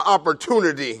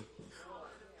opportunity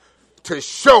to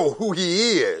show who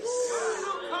he is.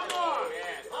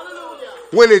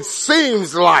 When it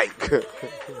seems like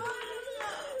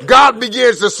God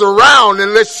begins to surround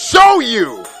and let's show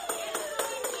you.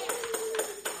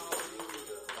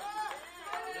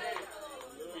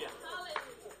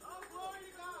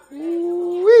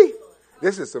 Ooh-wee.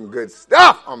 This is some good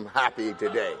stuff. I'm happy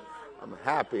today. I'm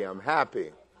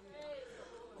happy.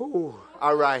 Ooh,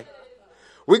 all right.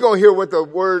 We're going to hear what the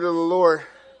word of the Lord,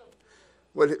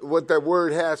 what that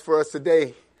word has for us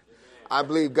today. I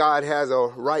believe God has a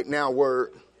right now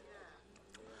word.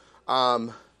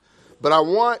 But I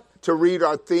want to read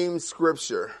our theme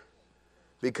scripture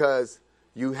because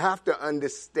you have to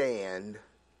understand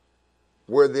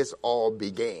where this all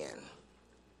began.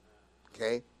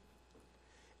 Okay?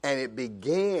 And it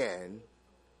began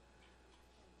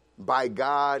by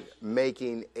God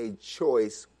making a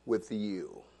choice with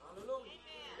you.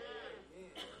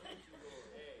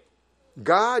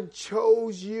 God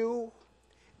chose you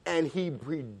and he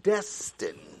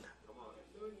predestined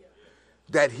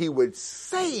that he would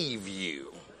save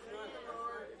you.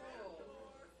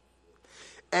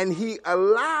 And he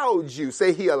allowed you,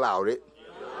 say he allowed it,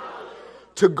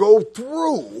 to go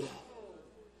through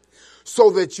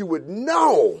so that you would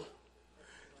know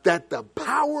that the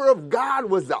power of God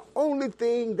was the only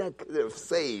thing that could have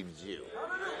saved you.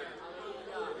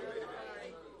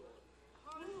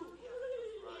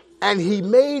 And he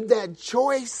made that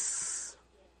choice,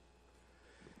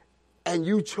 and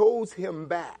you chose him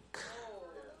back.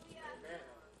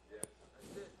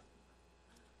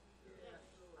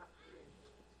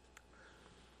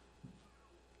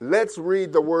 Let's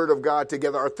read the word of God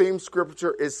together. Our theme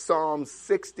scripture is Psalm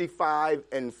 65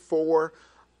 and 4.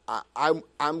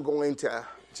 I'm going to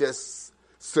just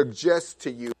suggest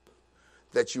to you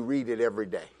that you read it every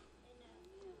day.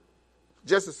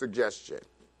 Just a suggestion.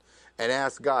 And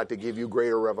ask God to give you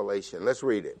greater revelation. Let's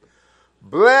read it.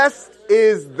 Blessed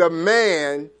is the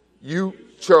man you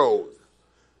chose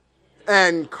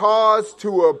and caused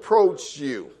to approach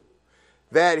you,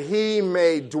 that he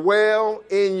may dwell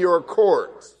in your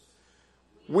courts.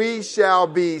 We shall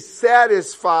be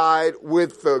satisfied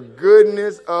with the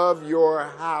goodness of your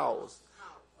house,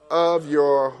 of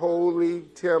your holy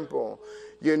temple.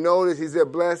 You notice he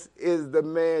said, blessed is the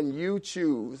man you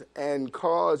choose and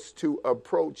cause to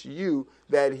approach you,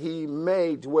 that he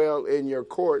may dwell in your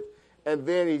court. And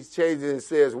then he changes and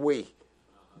says, we.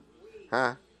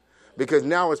 Huh? Because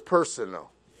now it's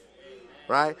personal.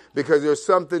 Right? Because there's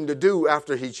something to do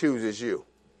after he chooses you.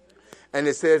 And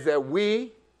it says that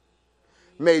we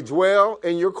may dwell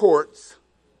in your courts.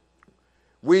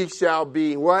 We shall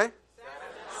be what?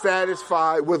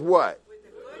 Satisfied with what?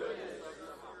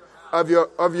 Of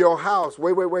your house.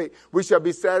 Wait. We shall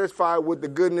be satisfied with the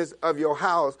goodness of your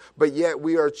house, but yet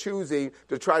we are choosing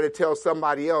to try to tell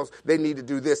somebody else they need to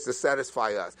do this to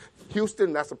satisfy us.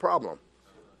 Houston, that's a problem.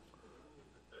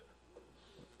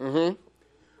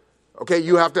 Okay,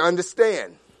 you have to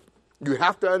understand. You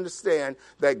have to understand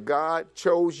that God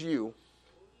chose you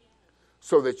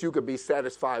so that you could be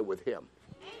satisfied with him.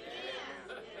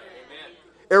 Amen.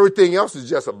 Everything else is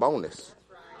just a bonus.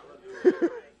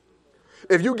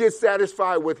 If you get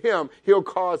satisfied with him, he'll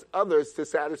cause others to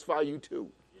satisfy you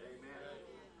too.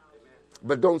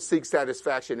 But don't seek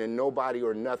satisfaction in nobody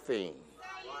or nothing.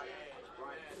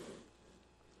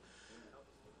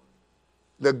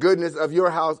 The goodness of your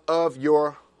house, of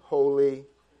your holy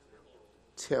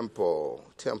temple.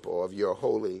 Temple of your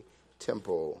holy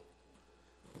temple.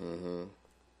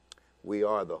 We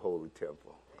are the holy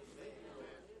temple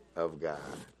of God.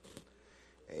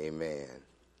 Amen.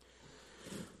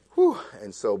 Whew.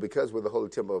 And so because we're the holy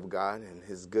temple of God and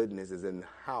his goodness is in the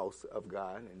house of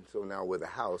God, and so now we're the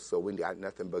house, so we got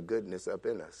nothing but goodness up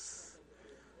in us.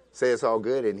 Say it's all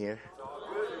good in here. It's all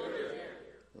good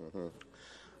in here.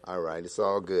 All right, it's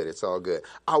all good. It's all good.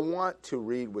 I want to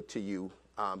read to you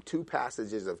two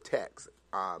passages of text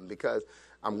because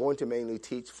I'm going to mainly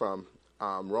teach from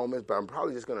Romans, but I'm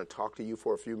probably just going to talk to you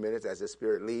for a few minutes as the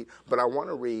Spirit leads. But I want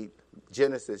to read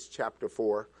Genesis chapter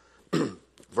 4,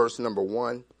 verse number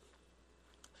 1.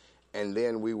 And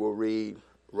then we will read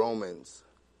Romans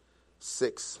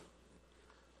 6,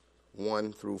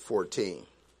 1 through 14.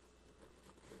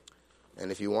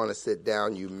 And if you want to sit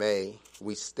down, you may.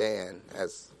 We stand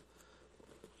as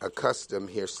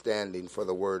accustomed here standing for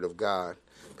the word of God.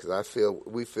 Because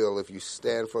we feel if you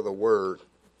stand for the word,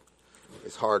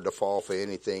 it's hard to fall for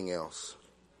anything else.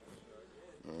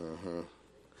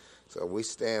 So we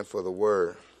stand for the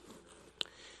word.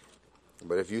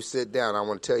 But if you sit down, I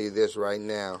want to tell you this right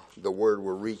now. The word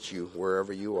will reach you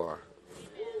wherever you are.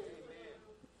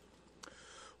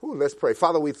 Ooh, let's pray.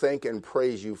 Father, we thank and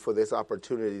praise you for this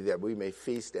opportunity that we may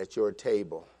feast at your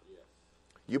table.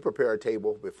 You prepare a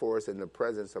table before us in the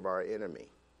presence of our enemy.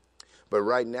 But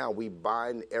right now, we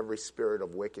bind every spirit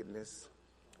of wickedness.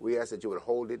 We ask that you would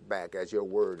hold it back as your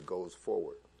word goes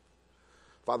forward.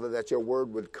 Father, that your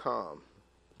word would come,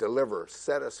 deliver,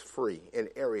 set us free in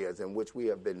areas in which we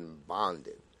have been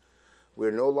bonded. We're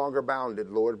no longer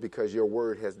bounded, Lord, because your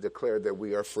word has declared that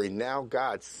we are free. Now,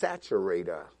 God, saturate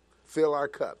us. Fill our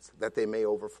cups that they may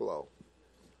overflow.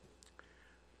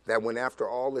 That when after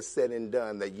all is said and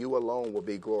done, that you alone will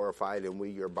be glorified and we,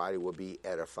 your body, will be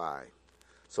edified.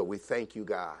 So we thank you,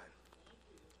 God,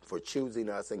 for choosing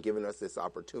us and giving us this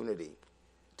opportunity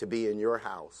to be in your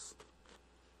house,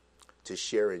 to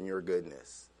share in your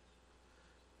goodness.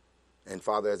 And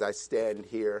Father, as I stand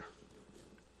here,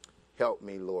 help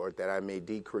me, Lord, that I may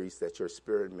decrease, that your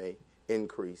spirit may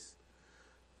increase,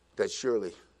 that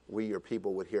surely we, your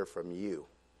people, would hear from you.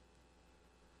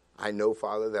 I know,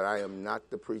 Father, that I am not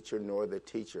the preacher nor the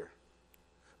teacher,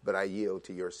 but I yield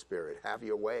to your spirit. Have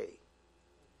your way.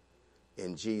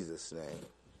 In Jesus' name,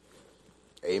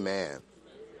 amen.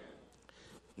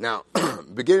 Now,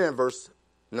 beginning at verse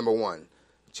number 1,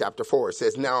 chapter 4, it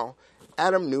says, Now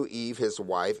Adam knew Eve, his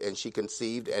wife, and she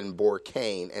conceived and bore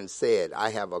Cain, and said, I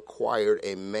have acquired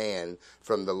a man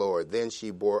from the Lord. Then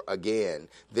she bore again,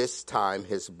 this time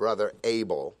his brother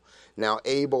Abel. Now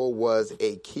Abel was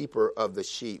a keeper of the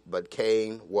sheep, but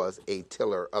Cain was a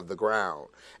tiller of the ground.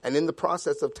 And in the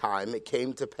process of time it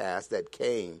came to pass that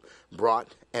Cain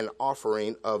brought an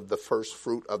offering of the first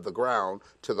fruit of the ground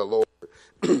to the Lord.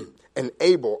 And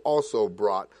Abel also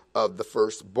brought of the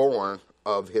firstborn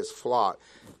of his flock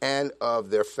and of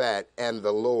their fat, and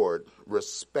the Lord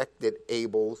respected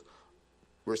Abel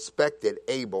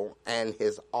and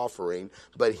his offering,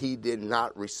 but he did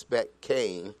not respect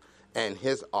Cain and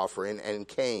his offering, and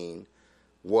Cain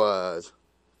was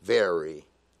very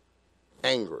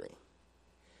angry,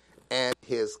 and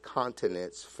his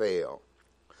countenance fell.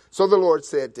 So the Lord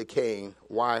said to Cain,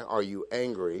 Why are you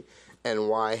angry, and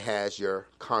why has your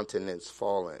countenance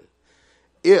fallen?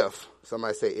 If,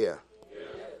 somebody say if,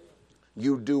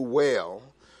 you do well,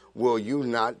 will you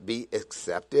not be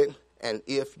accepted? And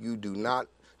if you do not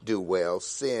do well,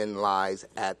 sin lies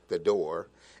at the door,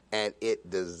 and its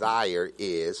desire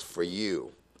is for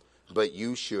you, but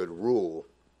you should rule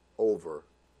over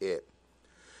it.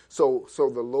 So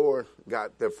the Lord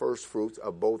got the first fruits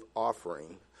of both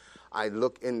offering. I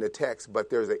look in the text, but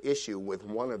there's an issue with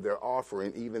one of their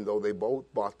offering, even though they both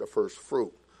bought the first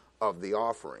fruit of the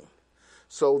offering.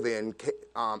 So then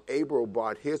Abel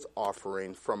brought his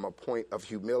offering from a point of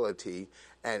humility,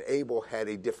 and Abel had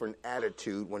a different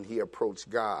attitude when he approached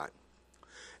God.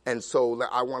 And so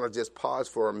I want to just pause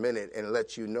for a minute and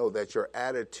let you know that your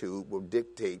attitude will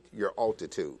dictate your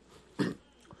altitude.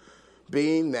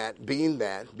 Being that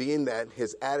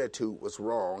his attitude was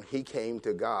wrong, he came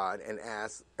to God and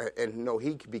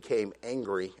he became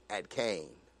angry at Cain.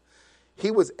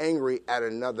 He was angry at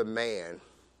another man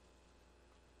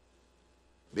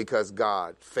because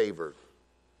God favored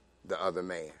the other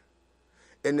man.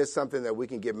 Isn't this something that we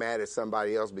can get mad at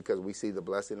somebody else because we see the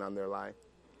blessing on their life?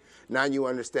 Now you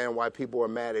understand why people are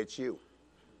mad at you.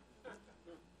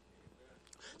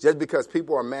 Just because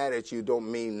people are mad at you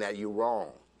don't mean that you're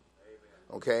wrong.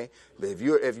 Okay? But if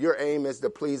your aim is to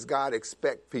please God,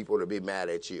 expect people to be mad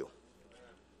at you.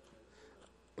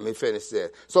 Let me finish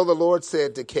this. So the Lord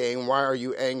said to Cain, Why are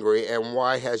you angry, and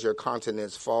why has your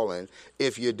countenance fallen?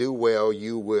 If you do well,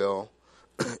 you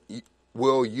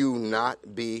will you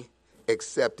not be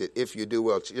accepted? If you do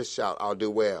well, just shout, I'll do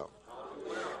well.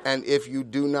 And if you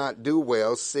do not do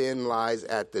well, sin lies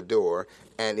at the door,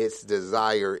 and its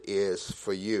desire is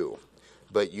for you,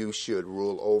 but you should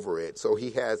rule over it. So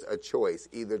he has a choice,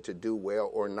 either to do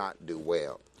well or not do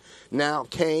well. Now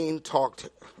Cain talked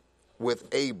with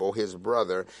Abel, his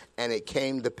brother, and it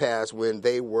came to pass when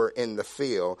they were in the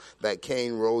field that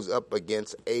Cain rose up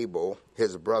against Abel,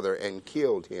 his brother, and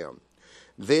killed him.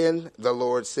 Then the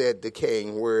Lord said to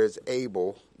Cain, Where is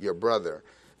Abel, your brother?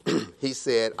 He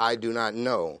said, I do not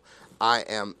know.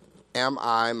 Am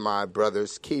I my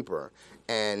brother's keeper?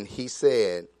 And he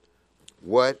said,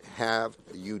 What have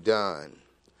you done?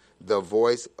 The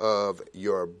voice of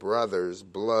your brother's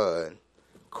blood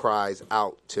cries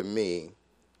out to me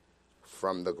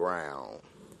from the ground.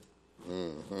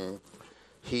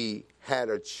 He had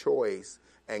a choice,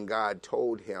 and God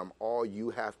told him, all you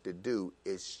have to do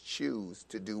is choose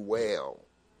to do well,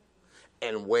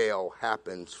 and well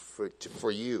happens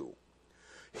for you.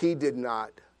 He did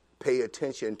not pay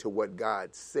attention to what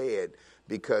God said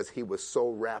because he was so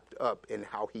wrapped up in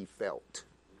how he felt.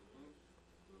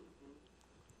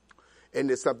 And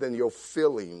it's something your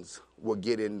feelings will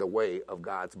get in the way of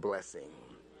God's blessing.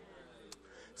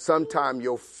 Sometimes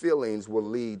your feelings will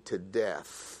lead to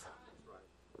death.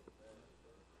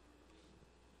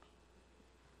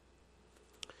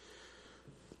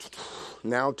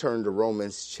 Now turn to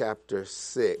Romans chapter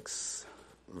 6,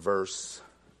 verse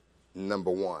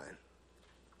number 1.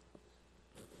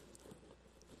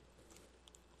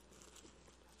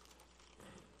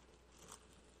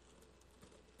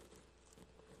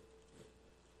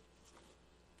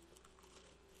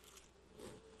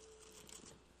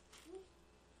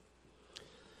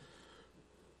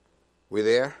 We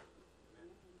there?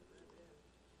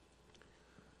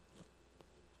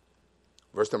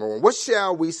 Verse number 1. What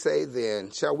shall we say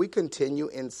then? Shall we continue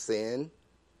in sin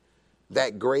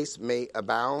that grace may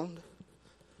abound?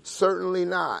 Certainly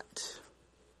not.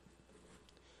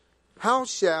 How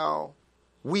shall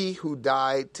we who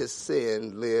died to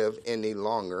sin live any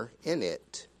longer in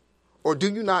it? Or do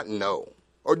you not know?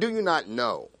 Or do you not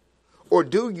know? Or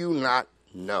do you not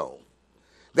know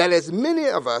that as many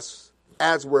of us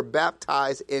as were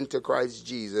baptized into Christ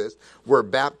Jesus were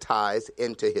baptized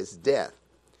into his death?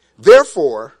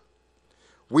 Therefore,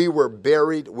 we were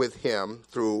buried with him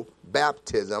through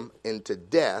baptism into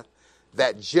death,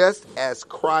 that just as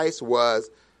Christ was,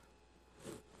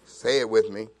 say it with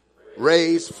me,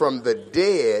 raised from the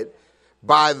dead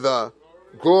by the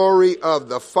glory of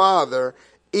the Father,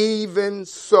 even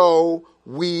so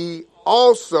we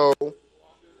also,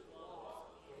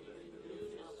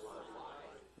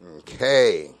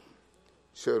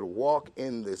 should walk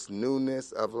in this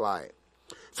newness of life.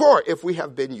 For if we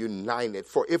have been united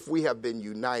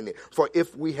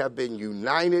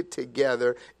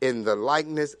together in the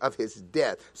likeness of his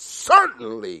death,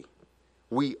 certainly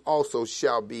we also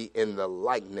shall be in the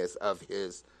likeness of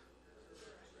his.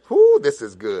 This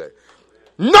is good.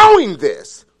 Knowing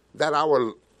this, that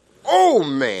our old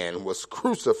man was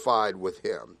crucified with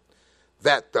him,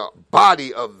 that the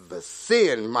body of the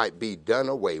sin might be done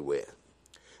away with,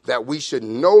 that we should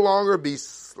no longer be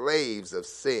slaves of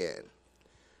sin.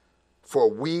 For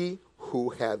we who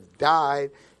have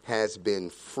died has been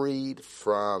freed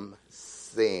from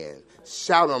sin.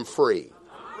 Shout, I'm free.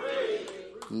 I'm free.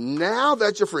 Now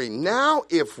that you're free. Now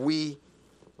if we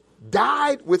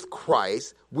died with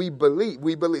Christ, we believe.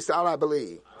 Shout, I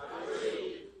believe. I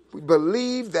believe. We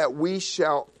believe that we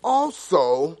shall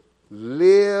also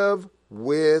live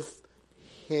with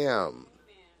him.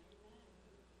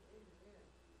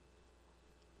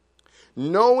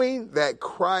 Knowing that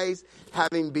Christ,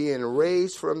 having been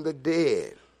raised from the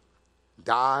dead,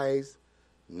 dies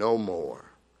no more.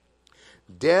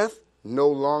 Death no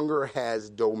longer has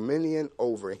dominion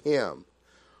over him.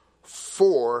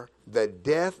 For the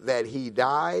death that he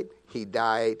died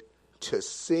to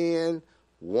sin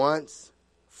once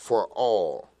for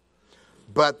all.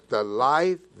 But the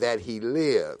life that he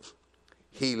lives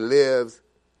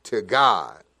to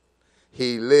God.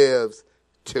 He lives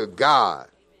to God.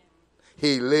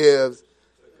 He lives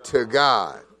to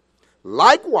God.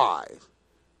 Likewise,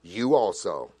 you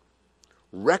also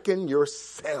reckon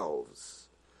yourselves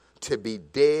to be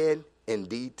dead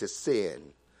indeed to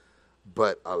sin,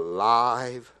 but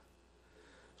alive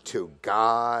to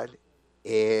God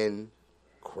in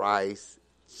Christ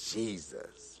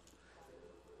Jesus,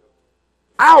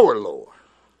 our Lord.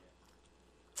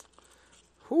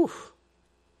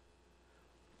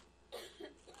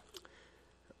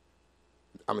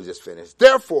 I'm going to just finish.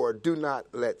 Therefore, do not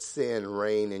let sin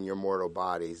reign in your mortal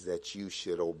bodies, that you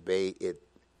should obey it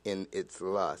in its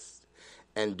lust.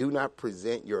 And do not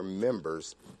present your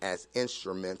members as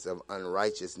instruments of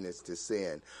unrighteousness to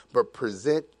sin, but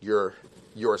present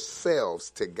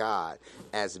yourselves to God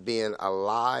as being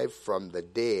alive from the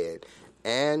dead,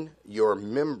 and your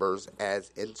members as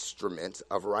instruments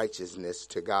of righteousness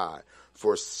to God.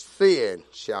 For sin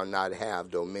shall not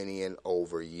have dominion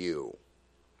over you.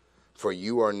 For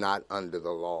you are not under the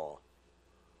law,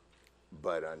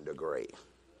 but under grace.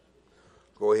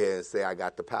 Go ahead and say, I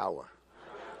got the power.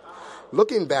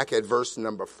 Looking back at verse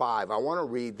number 5, I want to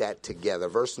read that together.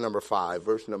 Verse number 5.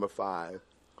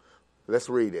 Let's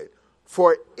read it.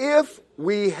 For if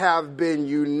we have been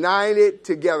united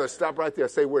together, stop right there,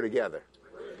 say we're together.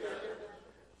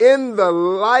 In the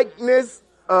likeness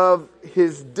of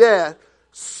his death,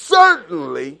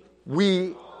 certainly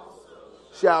we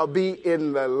shall be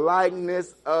in the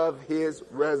likeness of his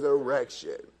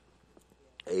resurrection.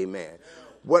 Amen.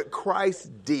 What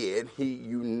Christ did, he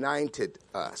united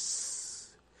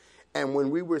us. And when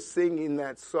we were singing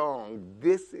that song,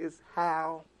 this is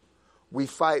how we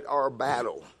fight our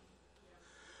battle.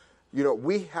 You know,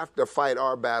 we have to fight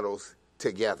our battles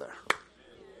together.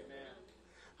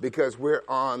 Because we're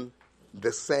on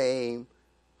the same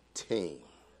team.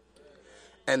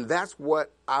 And that's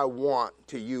what I want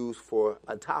to use for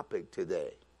a topic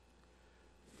today.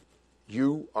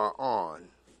 You are on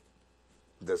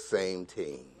the same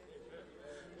team.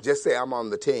 Just say, I'm on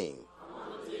the team. I'm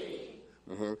on the team.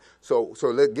 Mm-hmm. So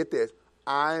let's get this.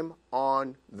 I'm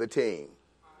on the team.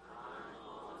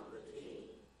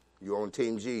 You're on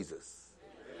Team Jesus.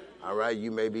 All right, you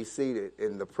may be seated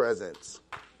in the presence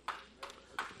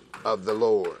of the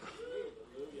Lord.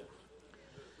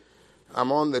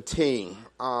 I'm on the team.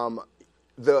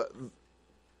 The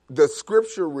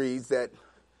scripture reads that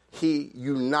he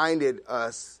united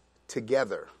us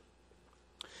together.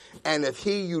 And if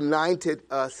he united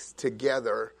us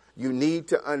together, you need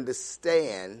to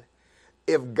understand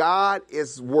if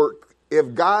God's work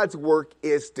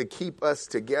is to keep us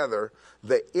together,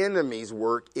 the enemy's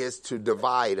work is to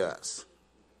divide us.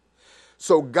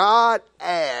 So God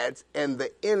adds and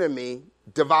the enemy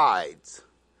divides.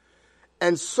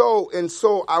 And so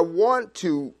I wanted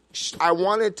to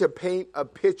paint a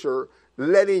picture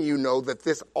letting you know that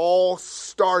this all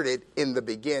started in the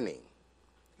beginning.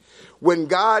 When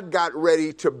God got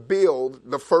ready to build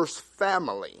the first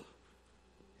family,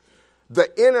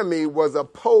 the enemy was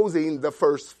opposing the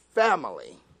first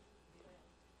family.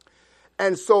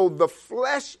 And so the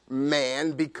flesh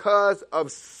man, because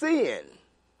of sin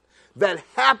that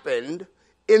happened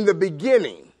in the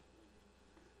beginning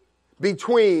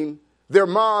between their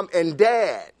mom and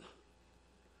dad,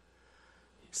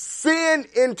 sin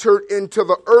entered into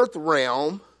the earth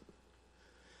realm.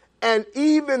 And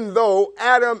even though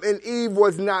Adam and Eve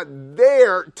was not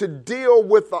there to deal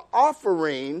with the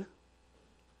offering,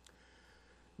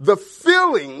 the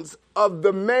feelings of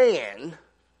the man,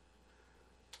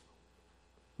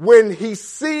 when he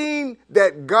seen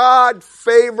that God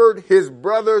favored his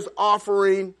brother's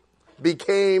offering,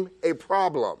 became a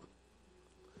problem.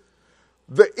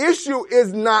 The issue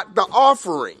is not the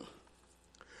offering.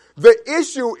 The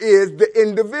issue is the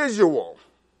individual.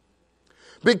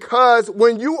 Because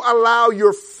when you allow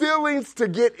your feelings to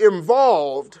get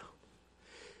involved,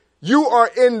 you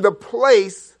are in the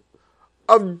place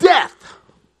of death.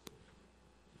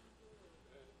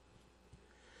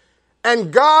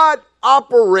 And God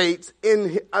operates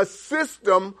in a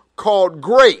system called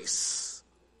grace,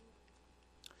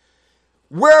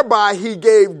 whereby he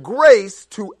gave grace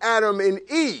to Adam and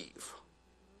Eve.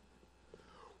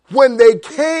 When they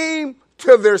came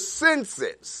to their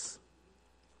senses,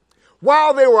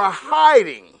 while they were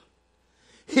hiding,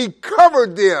 he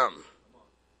covered them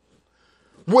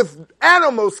with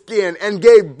animal skin and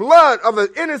gave blood of an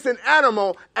innocent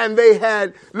animal, and they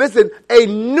had, a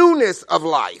newness of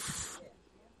life.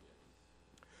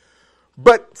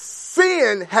 But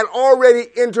sin had already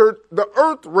entered the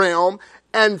earth realm,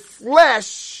 and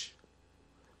flesh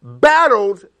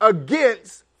battled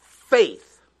against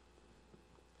faith.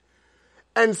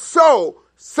 And so,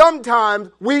 sometimes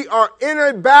we are in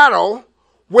a battle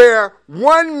where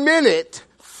 1 minute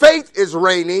faith is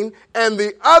reigning and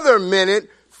the other minute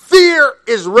fear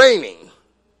is reigning.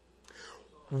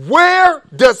 Where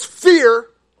does fear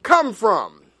come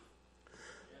from?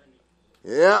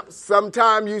 Yep,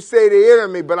 sometimes you say the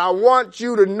enemy, but I want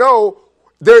you to know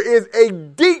there is a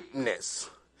deepness,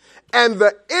 and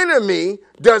the enemy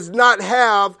does not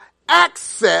have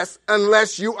access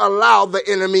unless you allow the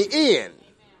enemy in.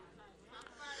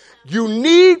 You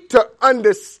need to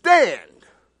understand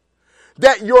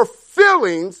that your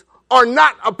feelings are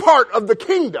not a part of the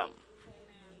kingdom.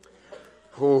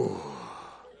 Ooh.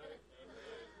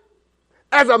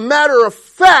 As a matter of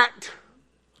fact,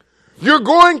 you're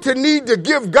going to need to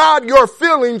give God your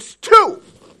feelings too.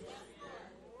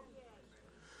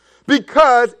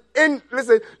 Because,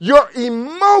 your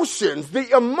emotions, the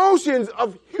emotions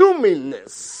of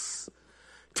humanness,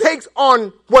 takes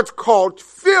on what's called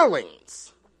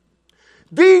feelings.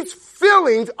 These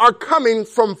feelings are coming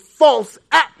from false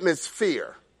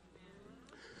atmosphere.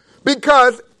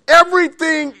 Because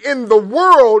everything in the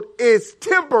world is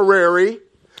temporary,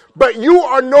 but you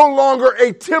are no longer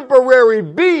a temporary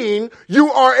being,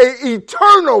 you are an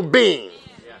eternal being.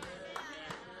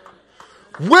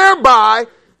 Whereby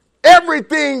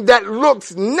everything that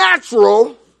looks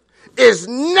natural is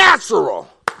natural.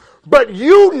 But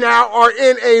you now are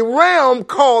in a realm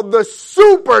called the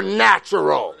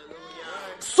supernatural.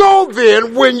 So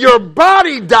then, when your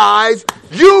body dies,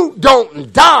 you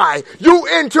don't die. You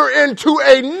enter into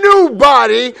a new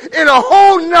body in a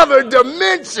whole nother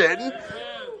dimension.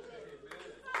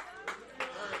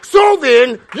 So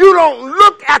then, you don't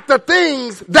look at the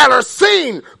things that are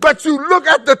seen, but you look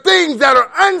at the things that are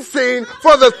unseen,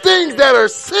 for the things that are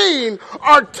seen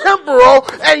are temporal,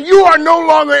 and you are no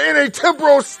longer in a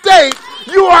temporal state.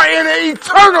 You are in an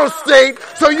eternal state,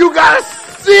 so you gotta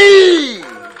see.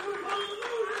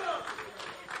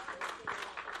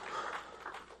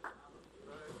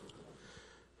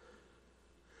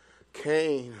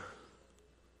 Cain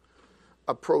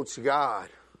approached God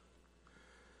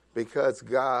because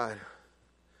God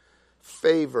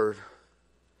favored.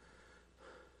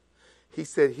 He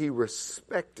said he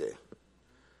respected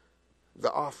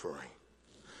the offering.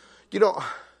 You know,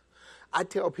 I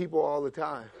tell people all the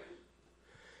time,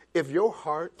 if your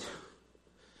heart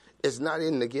is not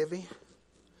in the giving,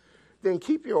 then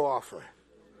keep your offering.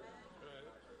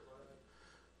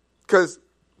 Because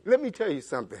let me tell you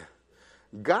something.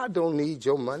 God don't need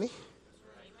your money.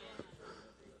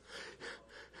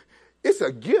 It's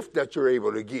a gift that you're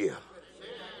able to give.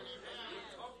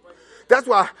 That's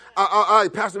why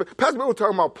Pastor Bill was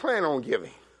talking about plan on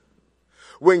giving.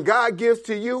 When God gives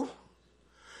to you,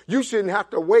 you shouldn't have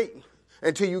to wait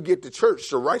until you get to church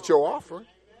to write your offering.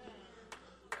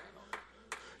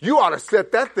 You ought to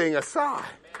set that thing aside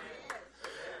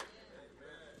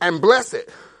and bless it.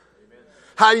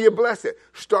 How do you bless it?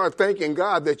 Start thanking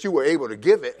God that you were able to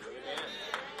give it.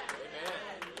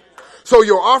 So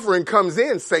your offering comes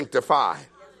in sanctified.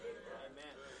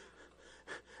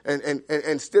 And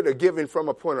instead of giving from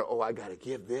a point of, oh, I got to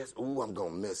give this. Ooh, I'm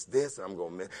going to miss this. I'm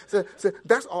going to miss. So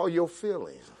that's all your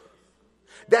feelings.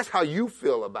 That's how you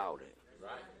feel about it.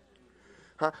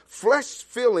 Huh? Flesh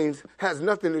feelings has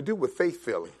nothing to do with faith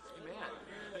feelings.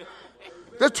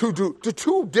 They're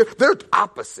they're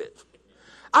opposite.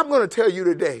 I'm going to tell you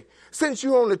today, since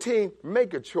you're on the team,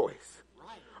 make a choice.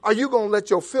 Are you going to let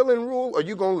your feeling rule, or are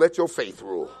you going to let your faith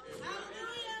rule?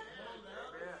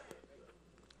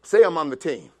 Say I'm on the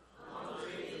team.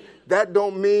 That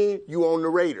don't mean you own the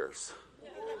Raiders.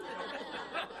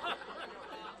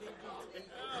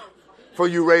 For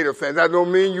you Raider fans, that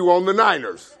don't mean you own the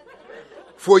Niners.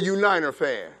 For you Niner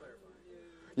fan,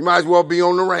 you might as well be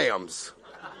on the Rams.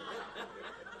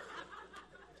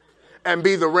 And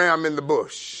be the ram in the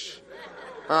bush.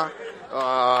 Huh?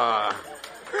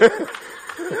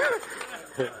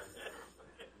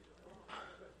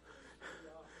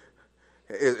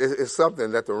 It's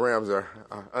something that the Rams are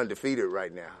undefeated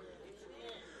right now.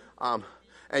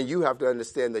 And you have to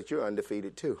understand that you're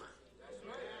undefeated too.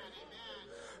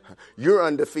 You're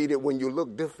undefeated when you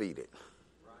look defeated.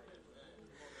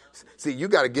 See, you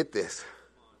got to get this.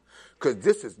 Because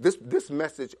this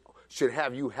message should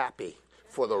have you happy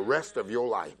for the rest of your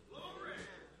life.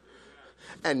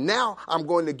 And now I'm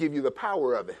going to give you the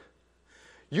power of it.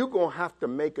 You're going to have to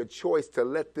make a choice to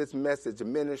let this message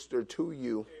minister to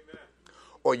you,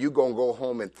 or you're going to go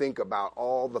home and think about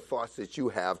all the thoughts that you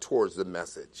have towards the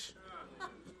message.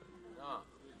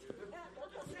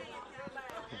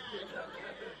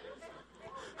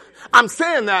 I'm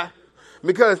saying that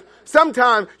because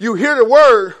sometimes you hear the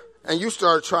word and you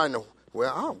start trying to,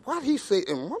 what he say?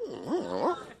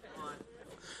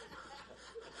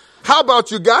 How about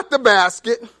you got the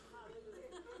basket?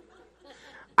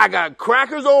 I got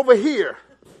crackers over here.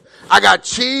 I got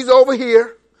cheese over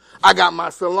here. I got my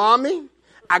salami.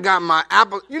 I got my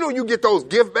apple. You know, you get those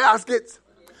gift baskets.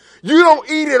 You don't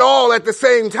eat it all at the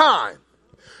same time.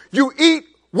 You eat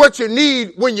what you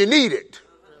need when you need it.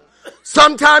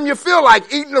 Sometimes you feel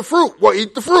like eating the fruit. Well,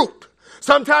 eat the fruit.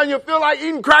 Sometimes you feel like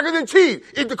eating crackers and cheese.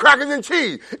 Eat the crackers and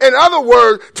cheese. In other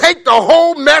words, take the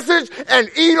whole message and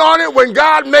eat on it when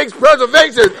God makes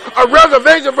preservation, a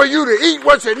reservation for you to eat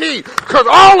what you need. Because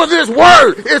all of this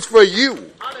word is for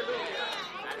you.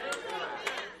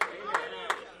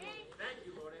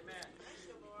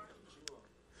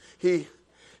 He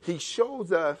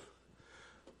shows us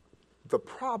the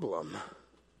problem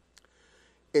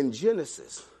in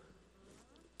Genesis.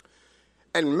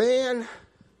 And man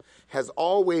has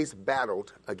always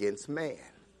battled against man.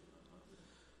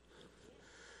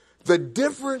 The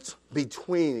difference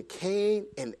between Cain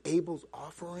and Abel's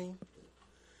offering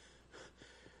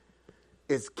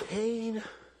is Cain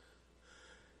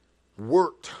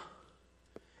worked,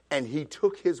 and he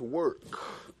took his work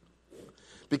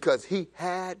because he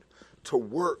had to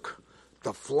work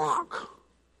the flock.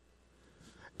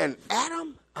 And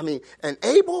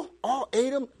Abel, all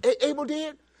Abel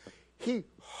did, he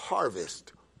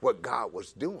harvested what God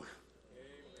was doing.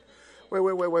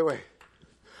 Wait.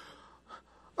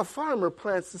 A farmer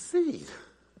plants the seed.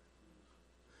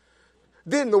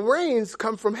 Then the rains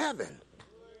come from heaven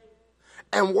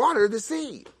and water the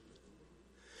seed.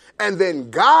 And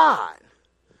then God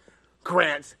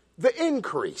grants the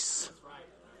increase.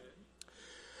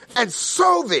 And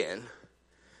so then,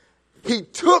 he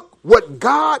took what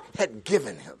God had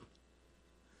given him,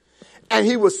 and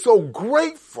he was so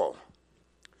grateful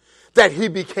that he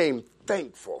became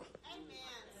thankful.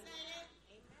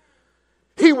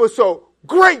 He was so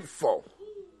grateful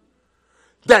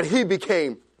that he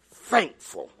became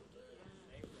thankful.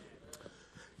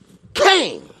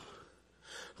 Cain,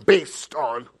 based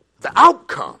on the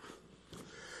outcome,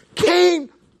 Cain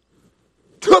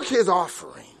took his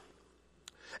offering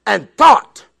and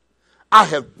thought, I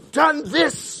have done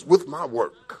this with my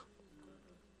work.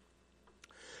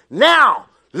 Now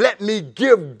let me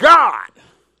give God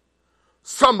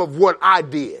some of what I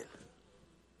did.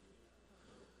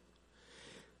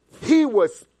 He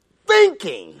was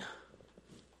thinking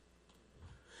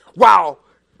while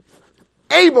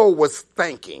Abel was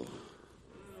thinking.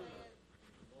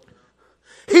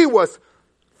 He was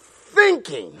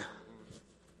thinking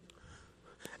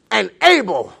and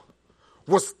Abel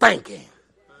was thinking.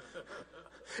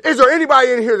 Is there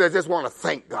anybody in here that just want to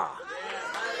thank God?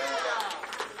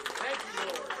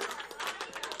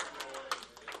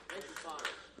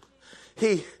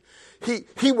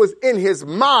 He was in his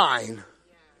mind,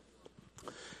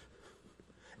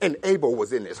 and Abel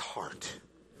was in his heart.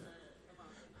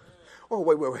 Oh,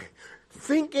 wait.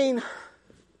 Thinking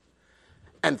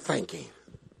and thanking.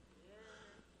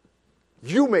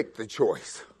 You make the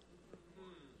choice.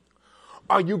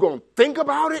 Are you going to think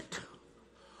about it?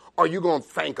 Or are you going to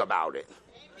think about it?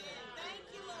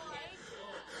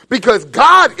 Because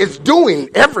God is doing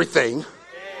everything.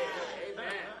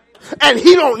 And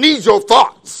he don't need your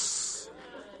thoughts.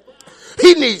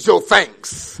 He needs your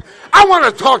thanks. I want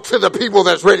to talk to the people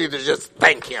that's ready to just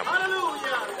thank him.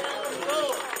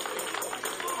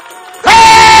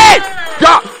 Hey!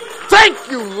 God, thank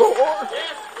you, Lord.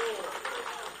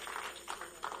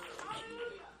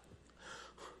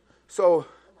 So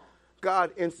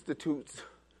God institutes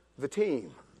the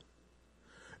team.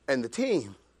 And the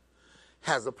team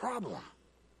has a problem.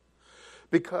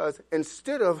 Because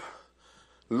instead of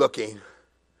looking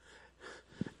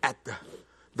at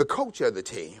the coach of the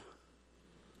team,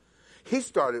 he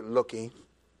started looking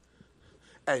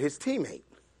at his teammate.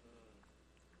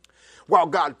 While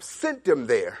God sent them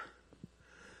there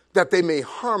that they may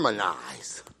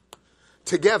harmonize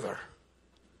together,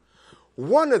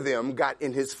 one of them got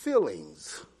in his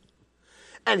feelings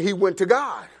and he went to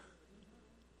God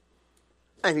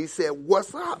and he said,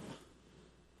 what's up?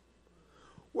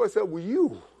 What's up with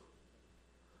you?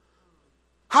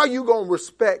 How you going to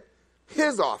respect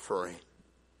his offering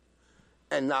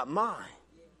and not mine?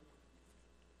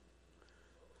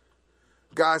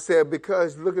 God said,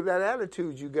 because look at that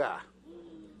attitude you got.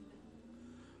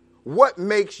 What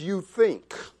makes you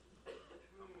think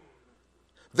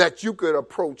that you could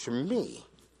approach me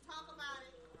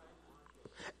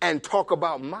and talk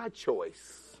about my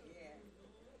choice?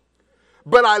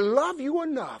 But I love you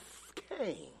enough,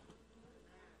 Cain.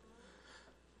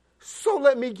 So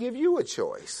let me give you a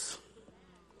choice.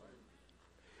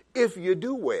 If you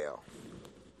do well,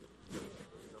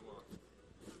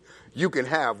 you can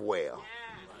have well.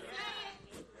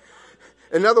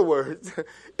 In other words,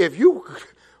 if you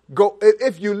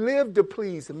live to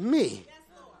please me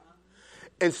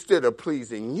instead of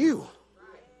pleasing you,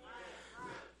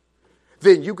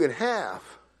 then you can have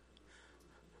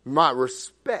my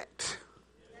respect.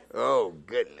 Oh,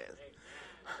 goodness.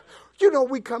 You know,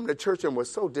 we come to church and we're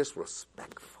so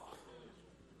disrespectful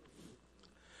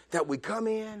that we come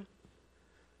in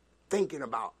thinking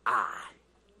about I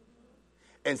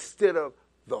instead of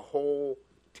the whole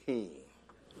team.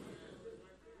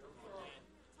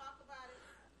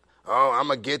 Oh, I'm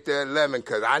going to get there at 11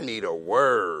 because I need a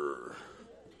word.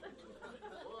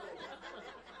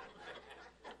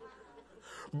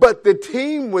 But the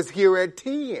team was here at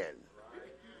 10.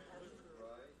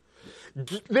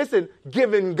 Listen,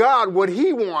 giving God what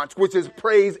he wants, which is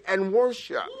praise and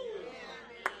worship.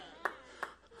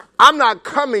 I'm not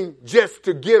coming just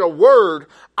to get a word.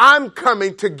 I'm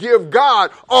coming to give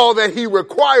God all that he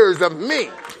requires of me.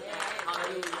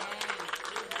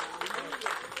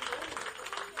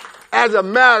 As a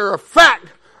matter of fact,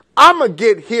 I'm going to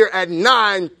get here at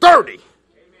 9:30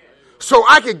 so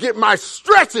I can get my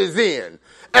stretches in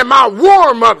and my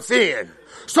warm-ups in,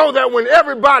 so that when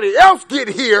everybody else get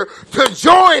here to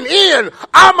join in,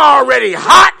 I'm already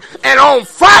hot and on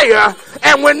fire.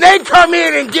 And when they come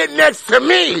in and get next to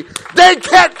me, they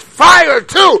catch fire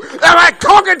too. Am I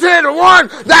talking to the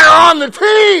ones that are on the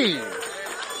team?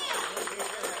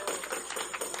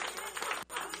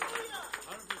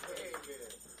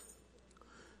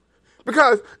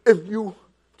 Because if you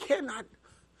cannot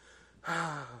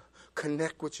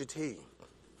connect with your team,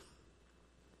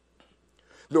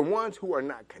 The ones who are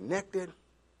not connected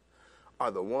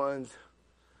are the ones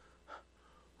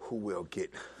who will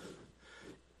get.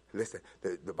 Listen,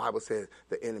 the Bible says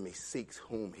the enemy seeks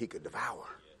whom he could devour.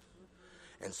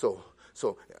 And so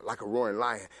like a roaring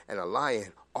lion, and a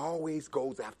lion always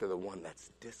goes after the one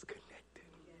that's disconnected.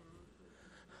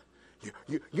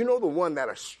 You know the one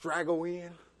that'll straggle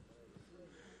in?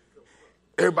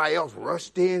 Everybody else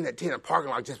rushed in at 10 in the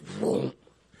parking lot, just boom.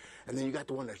 And then you got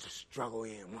the one that just struggle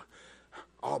in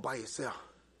all by yourself.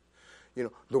 You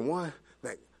know, the one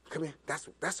that, come in,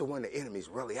 that's the one the enemy's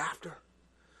really after.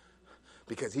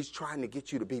 Because he's trying to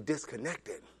get you to be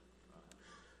disconnected.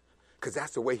 Because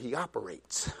that's the way he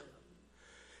operates.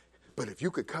 But if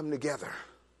you could come together,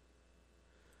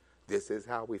 this is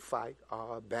how we fight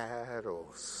our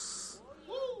battles.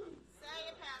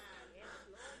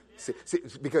 See,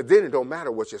 because then it don't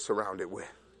matter what you're surrounded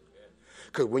with.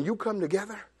 Because when you come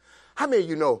together, how many of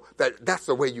you know that that's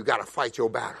the way you got to fight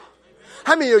your battle?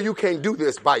 How many of you can't do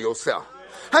this by yourself?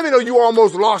 How many of you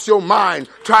almost lost your mind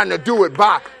trying to do it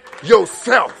by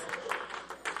yourself?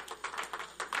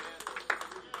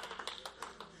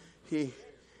 He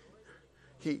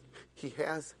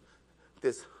has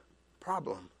this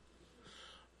problem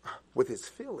with his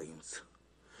feelings.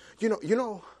 You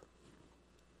know,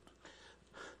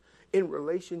 in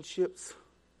relationships,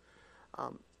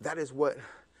 that is what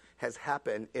has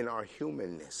happened in our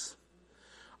humanness.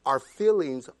 Our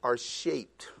feelings are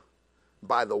shaped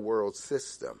by the world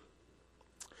system.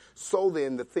 So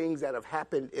then, the things that have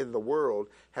happened in the world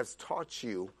has taught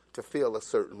you to feel a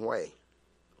certain way.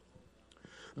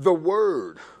 The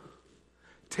word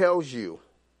tells you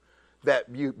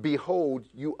that behold,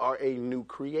 you are a new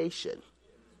creation.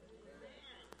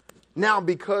 Now,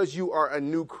 because you are a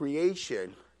new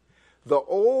creation, the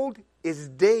old is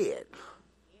dead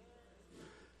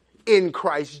in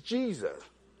Christ Jesus.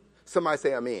 Somebody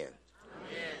say amen.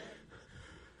 Amen.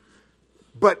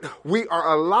 But we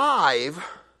are alive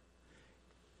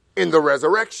in the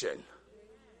resurrection.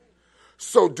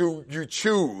 So do you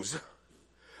choose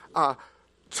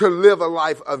to live a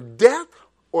life of death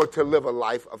or to live a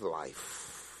life of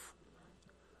life?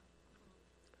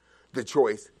 The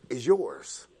choice is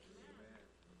yours.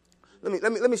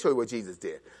 Let me show you what Jesus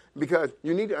did. Because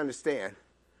you need to understand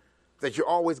that you're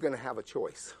always going to have a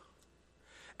choice.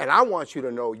 And I want you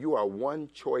to know you are one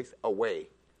choice away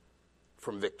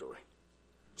from victory.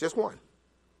 Just one.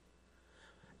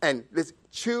 And let's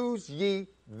choose ye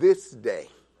this day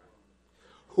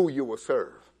who you will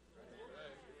serve.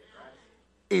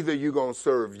 Either you're going to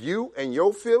serve you and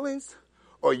your feelings,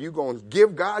 or you're going to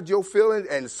give God your feelings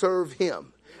and serve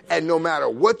him. And no matter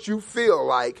what you feel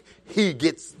like, he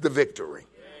gets the victory.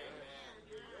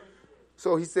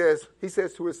 So he says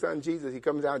to his son Jesus,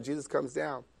 Jesus comes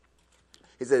down.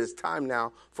 He says, it's time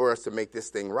now for us to make this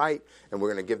thing right, and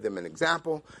we're going to give them an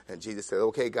example. And Jesus said,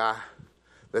 okay, God,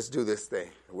 let's do this thing.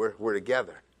 We're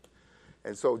together.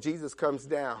 And so Jesus comes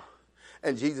down,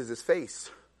 and Jesus is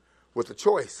faced with a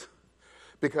choice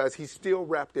because he's still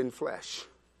wrapped in flesh.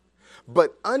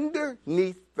 But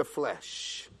underneath the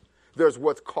flesh, there's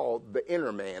what's called the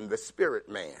inner man, the spirit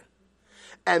man.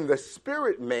 And the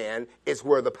spirit man is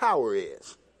where the power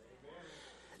is.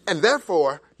 And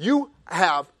therefore, you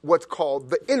have what's called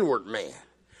the inward man.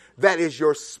 That is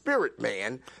your spirit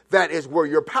man. That is where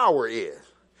your power is.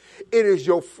 It is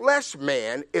your flesh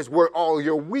man is where all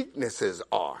your weaknesses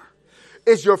are.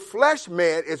 It's your flesh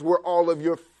man is where all of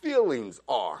your feelings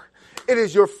are. It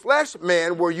is your flesh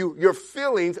man where your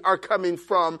feelings are coming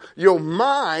from your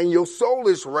mind, your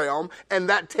soulish realm, and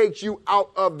that takes you out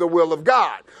of the will of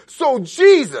God. So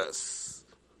Jesus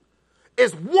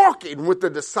is walking with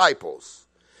the disciples,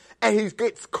 and he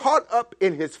gets caught up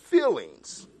in his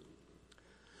feelings.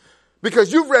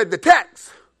 Because you've read the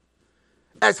text.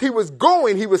 As he was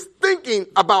going, he was thinking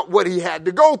about what he had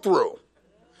to go through.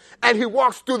 And he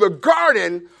walks through the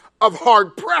garden of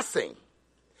hard pressing,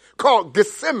 called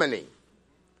Gethsemane.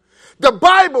 The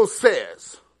Bible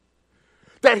says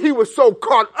that he was so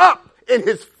caught up in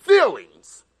his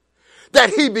feelings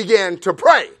that he began to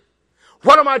pray.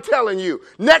 What am I telling you?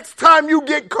 Next time you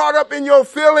get caught up in your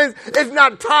feelings, it's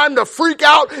not time to freak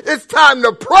out. It's time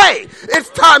to pray. It's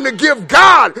time to give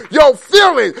God your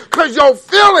feelings, because your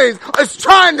feelings is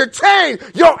trying to change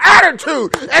your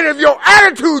attitude. And if your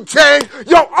attitude changes,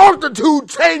 your altitude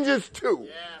changes too.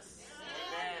 Yes.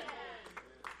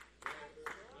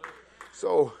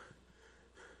 So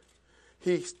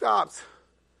he stops.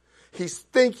 He's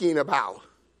thinking about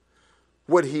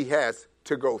what he has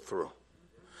to go through.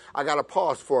 I got to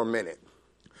pause for a minute,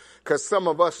 because some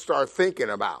of us start thinking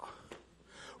about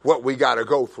what we got to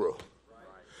go through.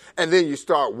 And then you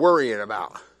start worrying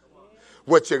about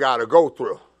what you got to go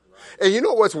through. And you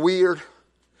know what's weird?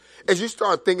 As you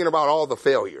start thinking about all the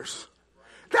failures,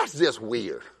 that's just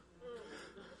weird.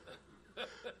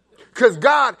 Because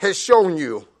God has shown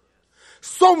you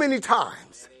so many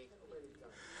times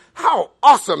how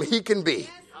awesome he can be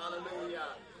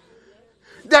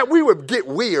that we would get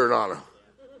weird on him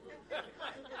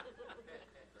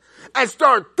and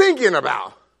start thinking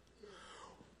about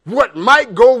what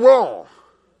might go wrong.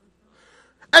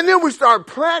 And then we start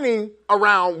planning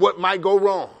around what might go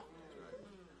wrong.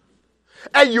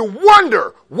 And you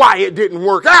wonder why it didn't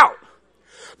work out.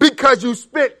 Because you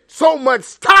spent so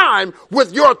much time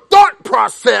with your thought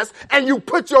process and you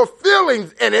put your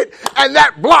feelings in it, and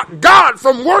that blocked God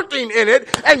from working in it.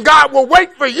 And God will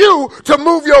wait for you to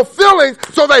move your feelings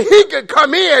so that he can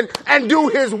come in and do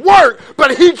his work.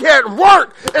 But he can't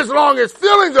work as long as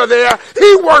feelings are there.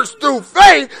 He works through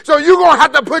faith. So you're going to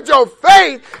have to put your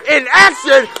faith in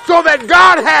action so that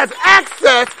God has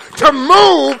access to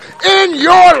move in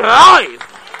your life.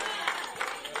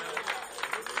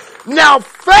 Now,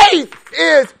 faith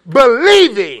is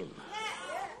believing.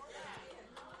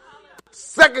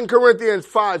 2 Corinthians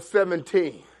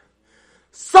 5:17.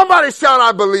 Somebody shout,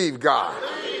 I believe God.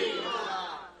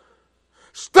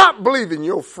 Stop believing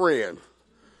your friend.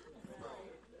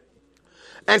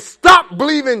 And stop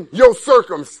believing your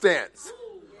circumstance.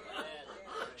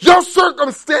 Your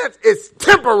circumstance is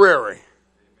temporary.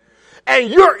 And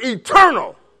you're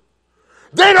eternal.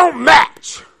 They don't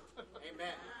match.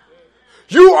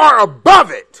 You are above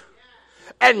it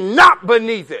and not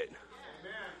beneath it.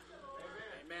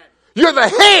 You're the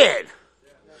head.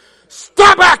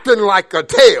 Stop acting like a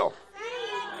tail.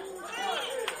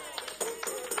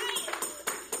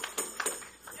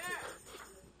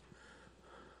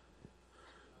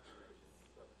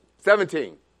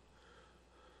 "17.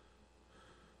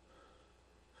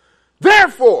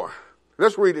 Therefore,"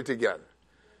 let's read it together.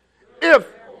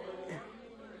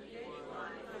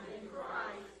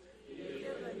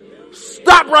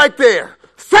 Stop right there.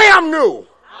 Say I'm new.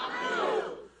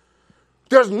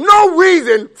 There's no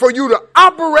reason for you to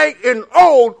operate in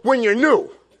old when you're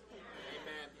new.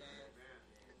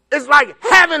 It's like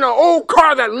having an old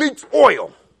car that leaks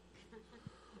oil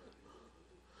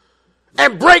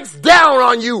and breaks down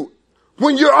on you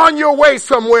when you're on your way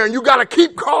somewhere and you got to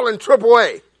keep calling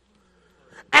AAA.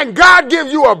 And God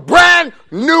gives you a brand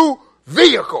new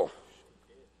vehicle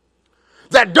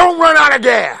that don't run out of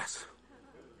gas.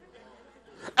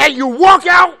 And you walk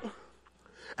out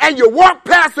and you walk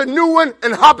past the new one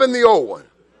and hop in the old one.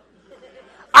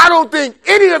 I don't think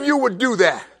any of you would do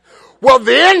that. Well,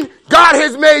 then God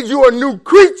has made you a new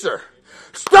creature.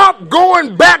 Stop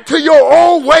going back to your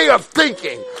old way of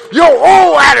thinking, your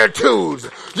old attitudes,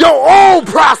 your old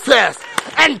process,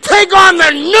 and take on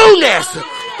the newness.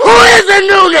 Who is the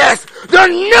newness? The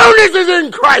newness is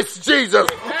in Christ Jesus.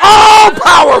 All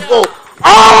powerful,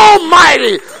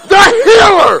 almighty, the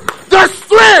healer, the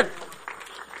strength.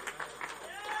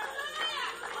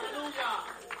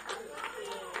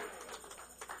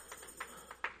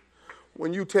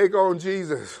 When you take on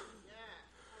Jesus,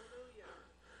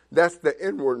 that's the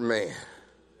inward man.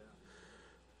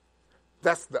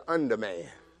 That's the underman.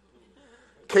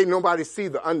 Can't nobody see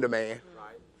the underman.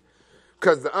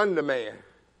 Because the underman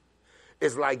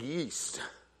is like yeast.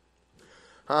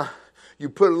 You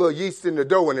put a little yeast in the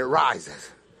dough and it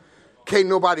rises. Can't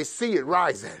nobody see it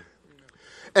rising.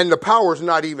 And the power's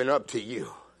not even up to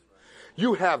you.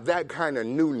 You have that kind of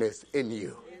newness in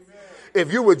you.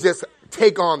 If you would just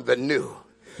take on the new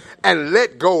and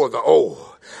let go of the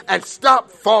old and stop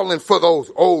falling for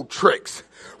those old tricks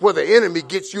where the enemy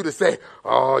gets you to say,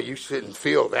 oh, you shouldn't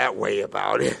feel that way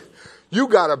about it. You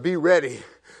got to be ready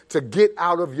to get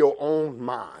out of your own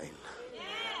mind.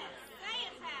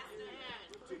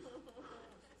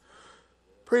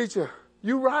 Preacher,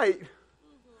 you right.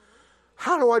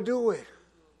 How do I do it?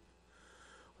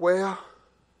 Well,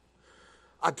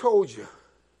 I told you,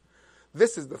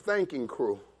 this is the thanking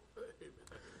crew.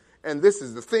 And this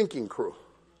is the thinking crew.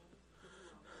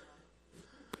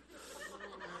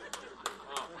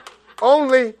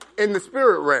 Only in the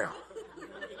spirit realm.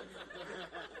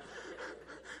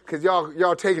 Because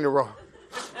y'all taking it wrong.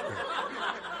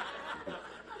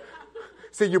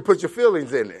 See, you put your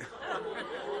feelings in it.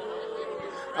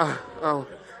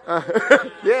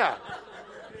 Yeah.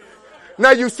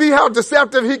 Now you see how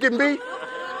deceptive he can be?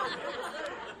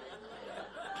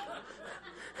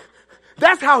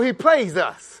 That's how he plays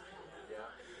us.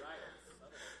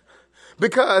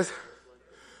 Because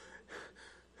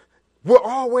we're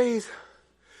always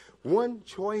one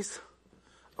choice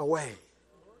away.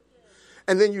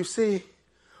 And then you see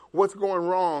what's going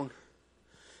wrong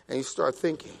and you start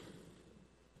thinking,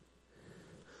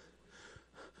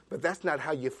 But that's not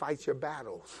how you fight your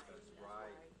battles.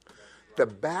 The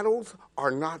battles are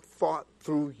not fought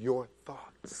through your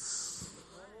thoughts.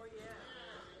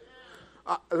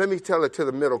 Let me tell it to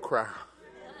the middle crowd.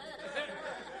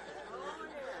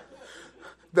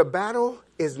 The battle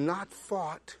is not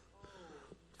fought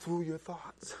through your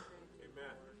thoughts.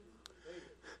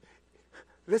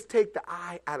 Let's take the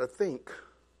I out of think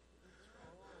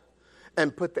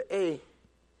and put the A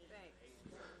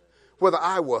where the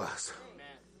I was.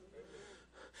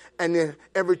 And then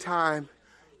every time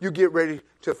you get ready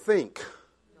to think,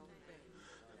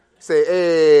 say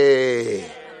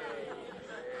A.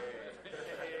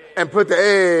 And put the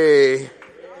A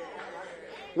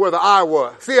where the I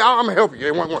was. See, I'm going to help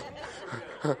you. One.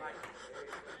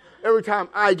 Every time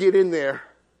I get in there,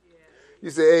 you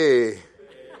say A.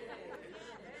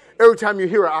 Every time you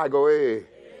hear an I, go A.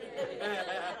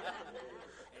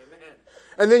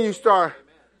 And then you start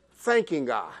thanking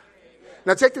God.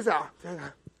 Now check this out.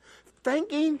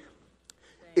 Thanking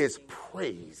is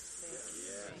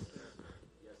praise.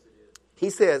 He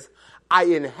says, I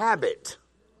inhabit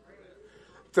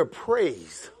the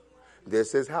praise.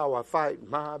 This is how I fight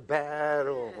my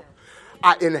battle.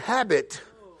 I inhabit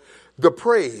the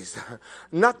praise.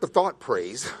 Not the thought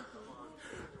praise,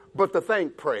 but the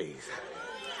thank praise.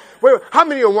 Wait, how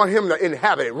many of you want him to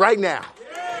inhabit it right now?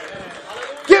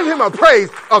 Give him a praise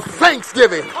of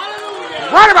thanksgiving.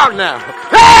 Right about now.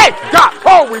 Hey, God.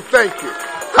 Oh, we thank you.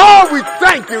 Oh, we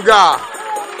thank you, God.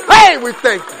 Hey, we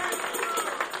thank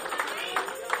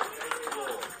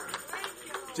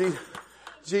you.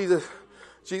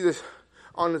 Jesus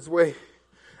on his way.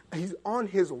 He's on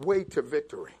his way to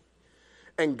victory.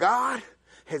 And God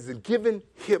has given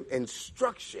him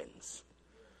instructions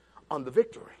on the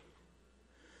victory.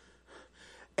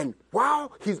 And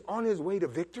while he's on his way to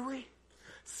victory,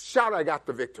 shout, I got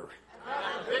the victory.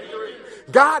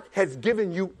 God has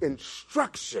given you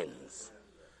instructions.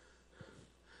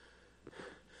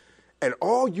 And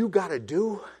all you got to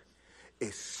do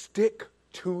is stick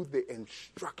to the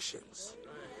instructions.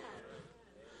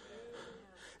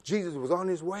 Jesus was on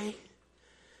his way,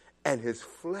 and his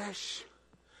flesh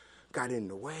got in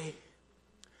the way,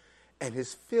 and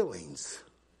his feelings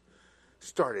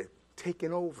started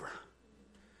taking over.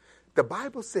 The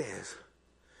Bible says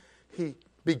he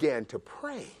began to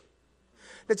pray.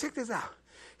 Now check this out.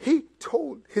 He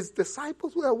told his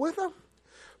disciples who were with him,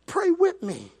 pray with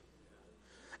me.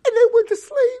 And they went to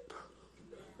sleep.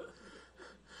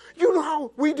 You know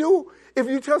how we do if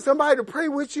you tell somebody to pray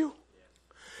with you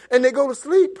and they go to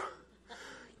sleep?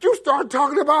 You start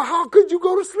talking about how could you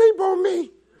go to sleep on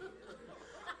me?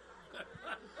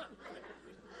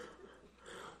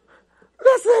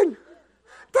 Listen,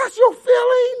 that's your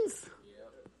feelings.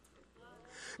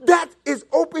 That is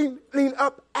opening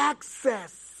up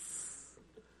access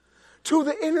to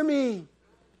the enemy.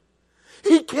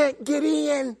 He can't get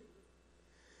in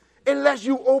unless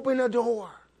you open a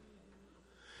door.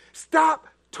 Stop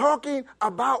talking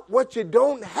about what you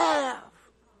don't have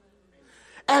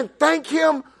and thank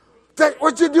him that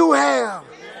what you do have.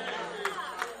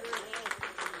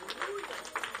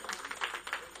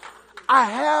 I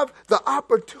have the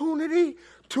opportunity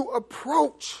to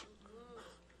approach.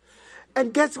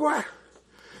 And guess what?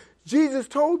 Jesus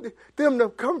told them to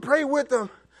come pray with them.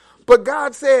 But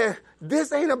God said,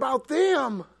 this ain't about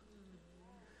them.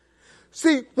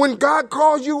 See, when God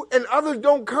calls you and others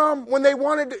don't come when they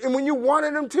wanted to, and when you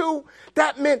wanted them to,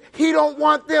 that meant he don't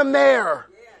want them there.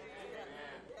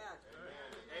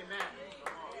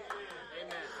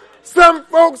 Some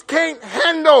folks can't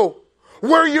handle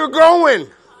where you're going.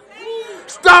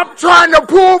 Stop trying to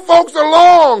pull folks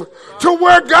along to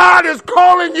where God is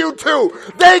calling you to.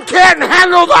 They can't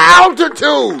handle the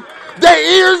altitude. Their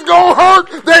ears gonna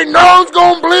hurt. Their nose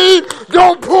gonna bleed.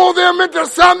 Don't pull them into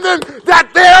something that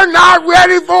they're not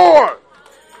ready for.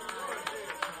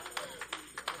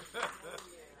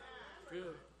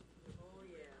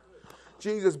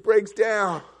 Jesus breaks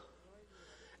down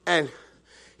and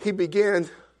he begins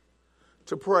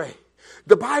to pray.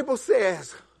 The Bible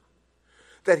says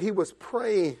that he was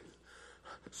praying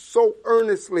so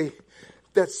earnestly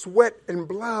that sweat and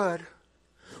blood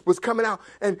was coming out.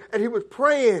 And he was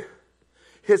praying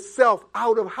himself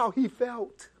out of how he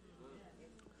felt.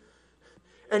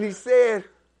 And he said,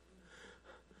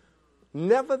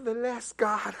 nevertheless,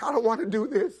 God, I don't want to do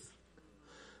this.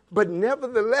 But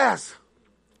nevertheless,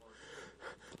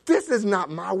 this is not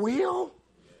my will.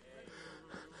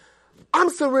 I'm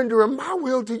surrendering my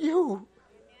will to you.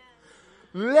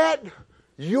 Let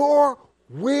your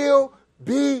will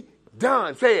be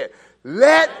done. Say it.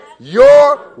 Let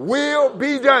your will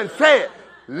be done. Say it.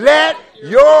 Let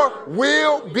your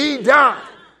will be done.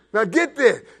 Now get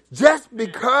this. Just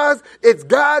because it's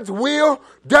God's will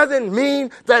doesn't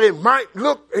mean that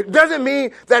it doesn't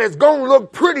mean that it's going to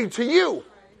look pretty to you.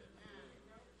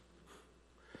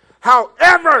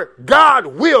 However God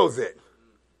wills it.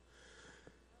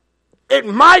 It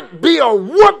might be a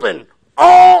whooping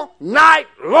all night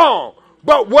long,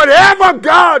 but whatever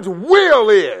God's will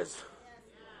is,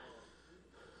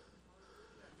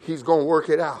 he's going to work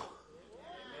it out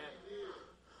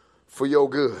for your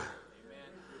good.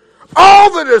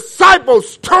 All the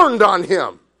disciples turned on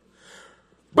him,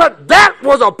 but that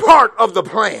was a part of the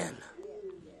plan.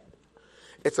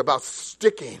 It's about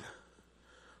sticking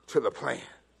to the plan.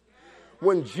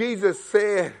 When Jesus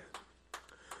said,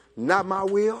 not my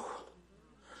will,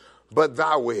 but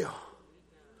thy will,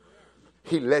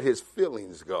 he let his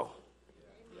feelings go.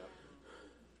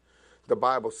 The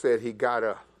Bible said he got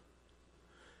up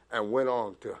and went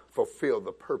on to fulfill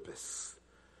the purpose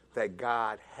that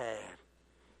God had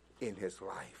in his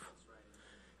life.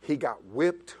 He got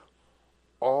whipped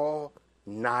all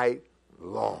night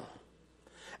long.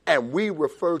 And we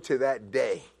refer to that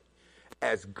day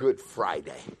as Good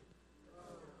Friday.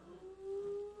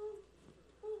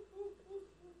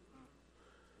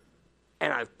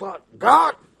 And I thought,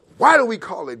 God, why do we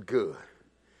call it good?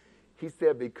 He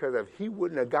said, because if he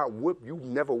wouldn't have got whipped, you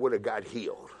never would have got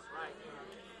healed.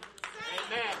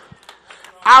 Amen.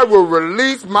 I will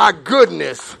release my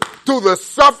goodness through the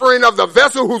suffering of the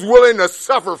vessel who's willing to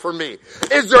suffer for me.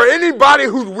 Is there anybody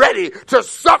who's ready to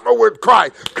suffer with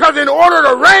Christ? Because in order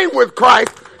to reign with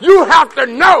Christ, you have to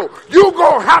know you're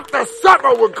going to have to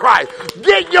suffer with Christ.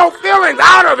 Get your feelings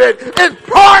out of it. It's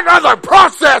part of the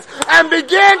process, and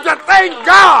begin to thank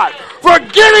God for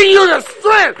giving you the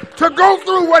strength to go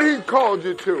through what he's called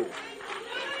you to.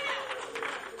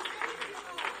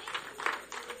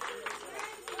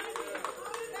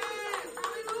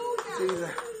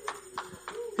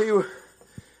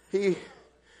 He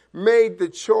made the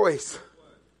choice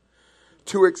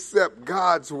to accept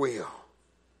God's will.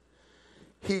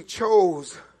 He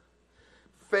chose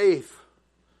faith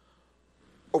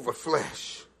over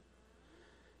flesh.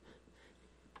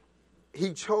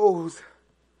 He chose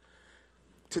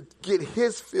to get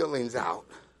his feelings out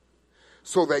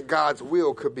so that God's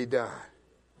will could be done.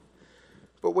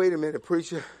 But wait a minute,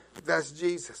 preacher, that's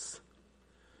Jesus.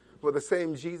 Well, the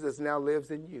same Jesus now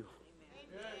lives in you.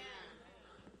 Amen.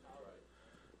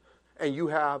 And you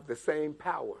have the same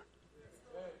power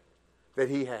that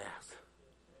he has.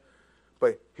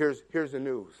 But here's the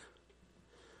news.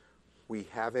 We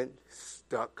haven't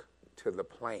stuck to the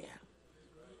plan.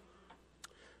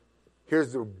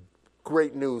 Here's the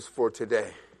great news for today.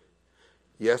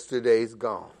 Yesterday's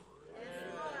gone.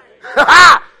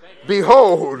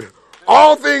 Behold,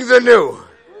 all things are new.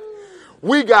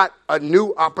 We got a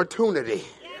new opportunity.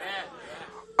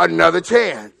 Another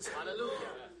chance.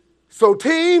 So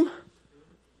team,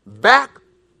 back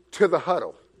to the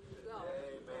huddle.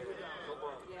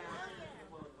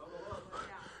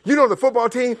 You know the football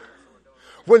team,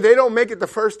 when they don't make it the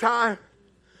first time,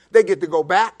 they get to go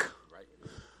back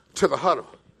to the huddle.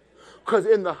 Because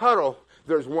in the huddle,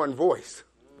 there's one voice.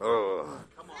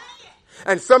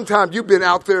 And sometimes you've been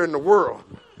out there in the world,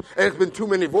 and it's been too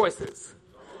many voices.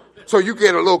 So you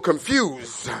get a little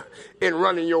confused in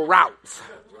running your routes.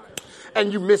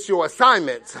 And you miss your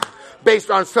assignments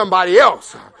based on somebody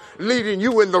else leading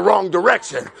you in the wrong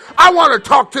direction. I want to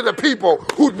talk to the people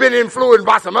who've been influenced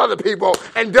by some other people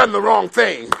and done the wrong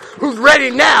thing. Who's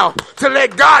ready now to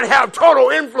let God have total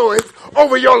influence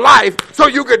over your life so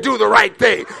you can do the right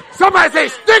thing. Somebody say,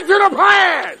 stick to the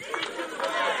plan.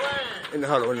 In the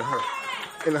huddle, in the huddle,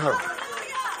 in the huddle.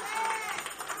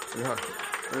 In the huddle.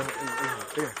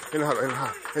 In the huddle, in the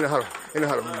huddle, in the huddle, in the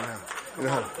huddle, in the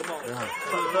huddle, in the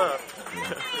huddle.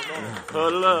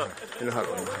 Huddle up. In the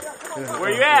huddle.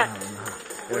 Where you at?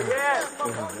 Where you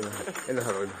at? In the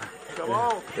huddle. Come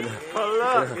on. Huddle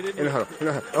up. In the huddle. In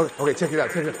the huddle. Okay, check it out.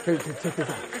 Check this out.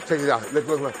 Check this out.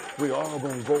 Look. We all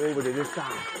gonna go over to this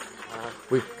side.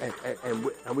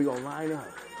 And we gonna line up.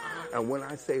 And when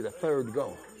I say the third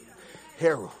go,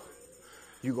 Harold,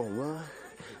 you gonna run.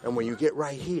 And when you get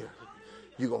right here,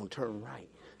 you're going to turn right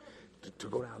to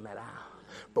go down that aisle.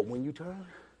 But when you turn,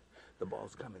 the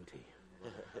ball's coming to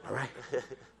you. All right?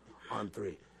 On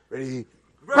three. Ready?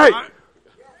 Right!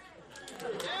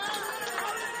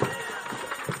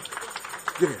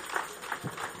 Get in.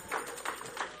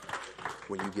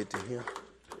 When you get to here,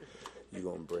 you're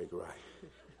going to break right.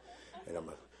 And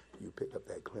you pick up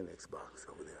that Kleenex box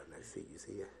over there in that seat. You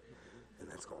see it? And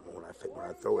that's going when I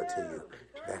throw it to you.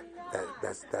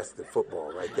 That's the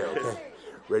football right there. Okay,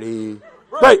 ready,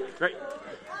 right,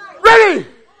 ready,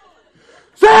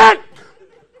 set.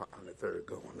 On the third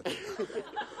go.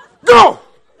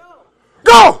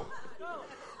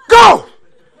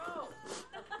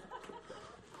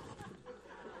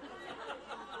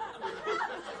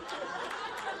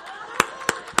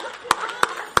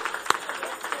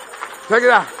 Check it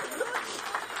out.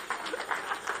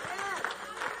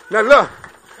 Now look,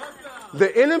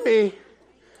 the enemy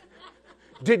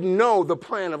didn't know the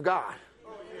plan of God.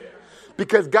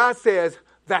 Because God says,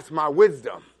 that's my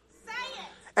wisdom.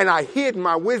 And I hid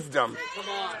my wisdom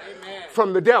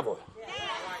from the devil.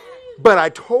 But I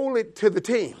told it to the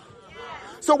team.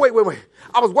 So wait.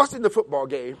 I was watching the football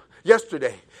game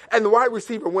yesterday, and the wide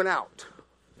receiver went out.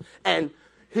 And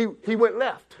he went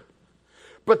left.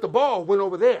 But the ball went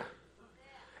over there.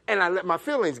 And I let my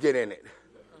feelings get in it.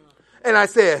 And I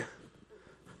said,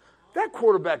 that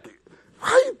quarterback,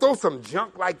 why you throw some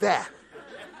junk like that?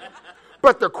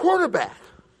 But the quarterback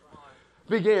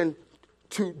began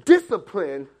to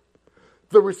discipline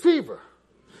the receiver.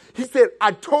 He said,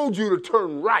 I told you to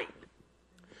turn right,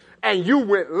 and you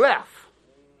went left.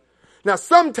 Now,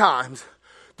 sometimes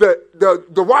the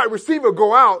wide receiver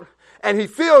go out, and he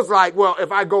feels like, well,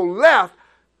 if I go left,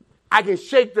 I can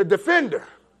shake the defender.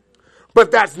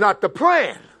 But that's not the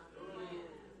plan.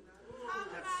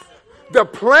 The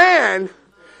plan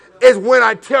is when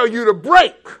I tell you to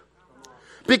break.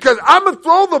 Because I'm going to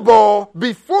throw the ball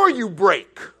before you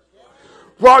break.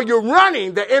 While you're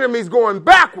running, the enemy's going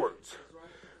backwards.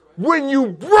 When you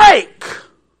break,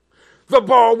 the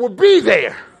ball will be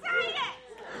there.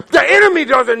 The enemy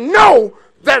doesn't know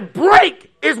that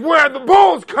break is where the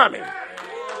ball's coming.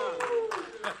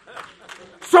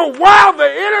 So while the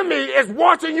enemy is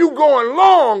watching you going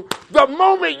long, the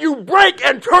moment you break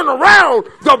and turn around,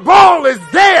 the ball is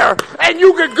there and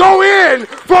you can go in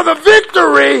for the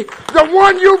victory, the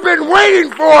one you've been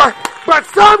waiting for. But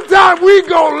sometimes we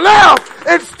go left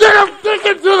instead of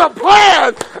sticking to the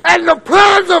plan, and the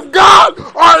plans of God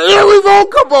are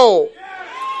irrevocable.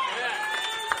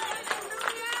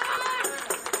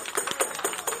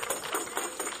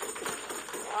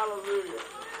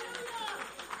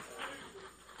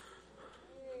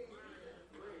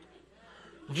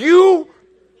 You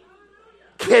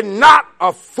cannot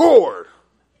afford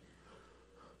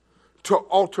to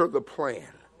alter the plan.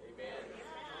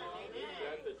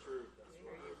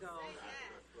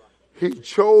 He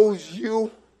chose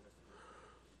you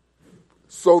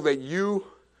so that you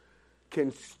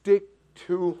can stick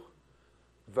to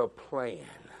the plan.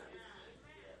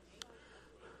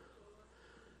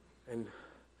 And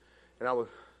I'm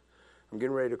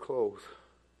getting ready to close,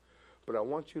 but I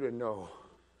want you to know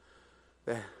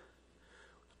that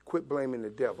quit blaming the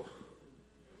devil.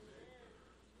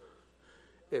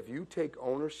 If you take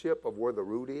ownership of where the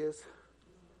root is,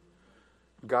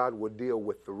 God will deal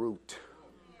with the root.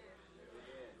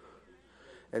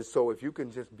 And so if you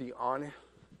can just be honest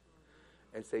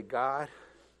and say, God,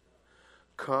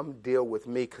 come deal with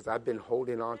me, because I've been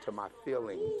holding on to my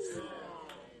feelings.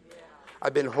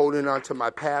 I've been holding on to my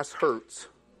past hurts,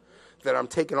 that I'm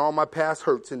taking all my past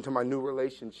hurts into my new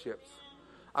relationships.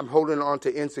 I'm holding on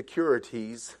to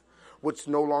insecurities, which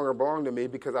no longer belong to me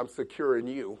because I'm secure in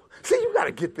you. See, you got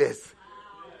to get this.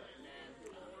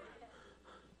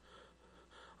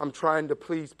 I'm trying to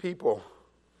please people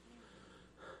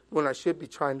when I should be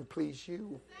trying to please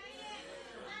you.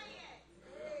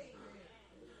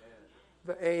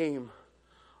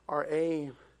 Our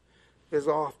aim is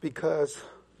off because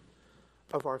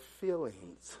of our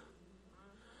feelings.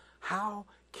 How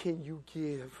can you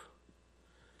give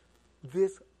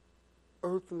this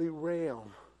earthly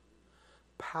realm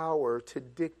power to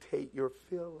dictate your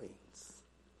feelings?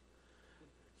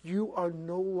 You are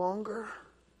no longer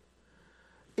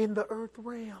in the earth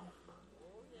realm.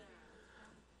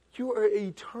 You are an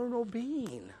eternal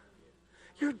being.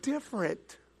 You're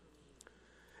different.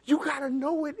 You got to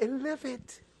know it and live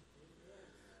it.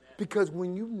 Because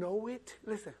when you know it,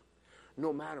 listen,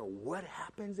 no matter what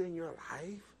happens in your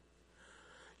life,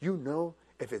 you know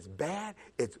if it's bad,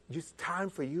 it's just time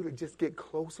for you to just get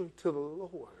closer to the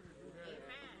Lord.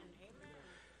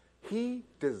 He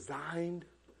designed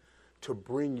to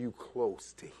bring you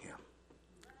close to him.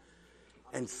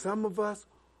 And some of us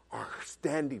are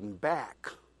standing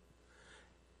back,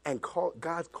 and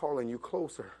God's calling you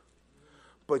closer.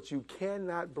 But you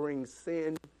cannot bring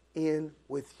sin in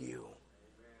with you.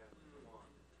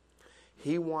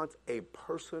 He wants a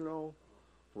personal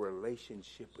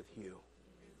relationship with you.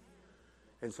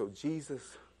 And so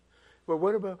Jesus, well,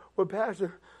 what about, well,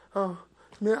 Pastor,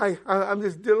 man, I'm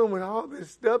just dealing with all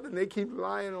this stuff and they keep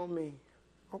lying on me.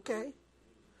 Okay.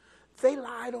 They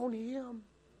lied on him.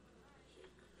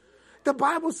 The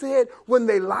Bible said when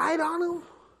they lied on him,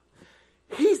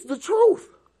 he's the truth.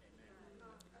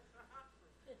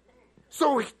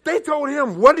 So they told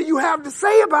him, what do you have to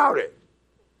say about it?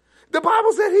 The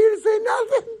Bible said he didn't say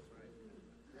nothing.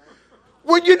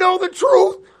 When you know the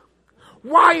truth,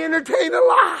 why entertain a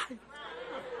lie?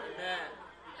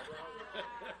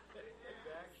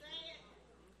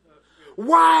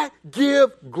 Why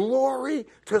give glory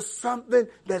to something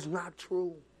that's not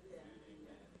true?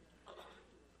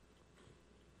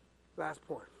 Last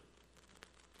point.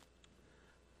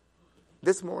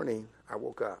 This morning, I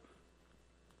woke up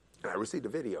and I received a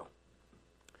video.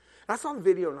 And I saw the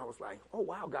video and I was like, oh,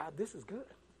 wow, God, this is good.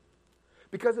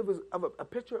 Because it was of a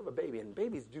picture of a baby, and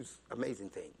babies do amazing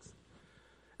things.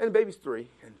 And the baby's 3,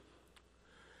 and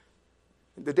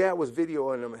the dad was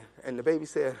videoing him, and the baby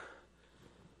said,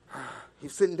 he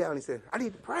was sitting down, he said, I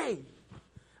need to pray.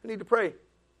 I need to pray.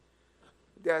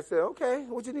 Dad said, okay,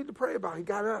 what you need to pray about? He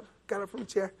got up from the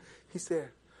chair. He said,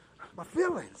 my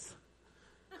feelings.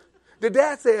 The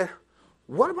dad said,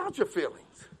 what about your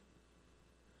feelings?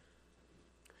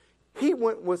 He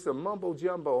went with some mumbo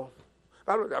jumbo.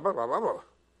 I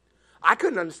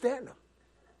couldn't understand him.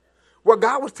 What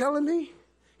God was telling me,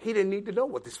 he didn't need to know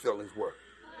what his feelings were.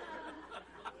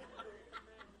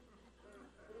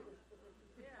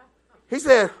 He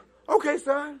said, okay,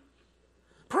 son,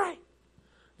 pray.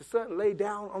 The son lay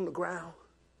down on the ground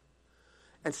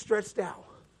and stretched out.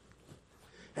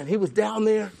 And he was down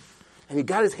there, and he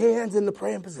got his hands in the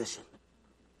praying position.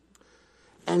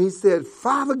 And he said,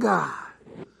 Father God,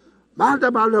 and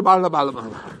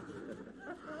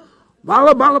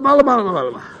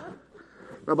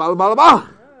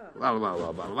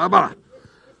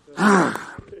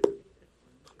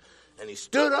he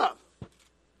stood up.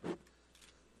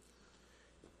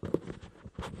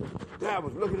 Dad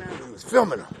was looking at him, he was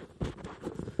filming him.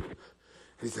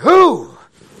 He said, who?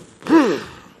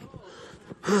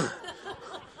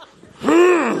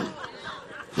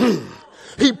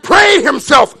 He prayed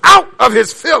himself out of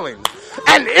his feelings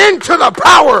and into the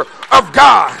power of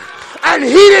God. And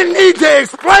he didn't need to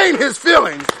explain his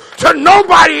feelings to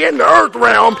nobody in the earth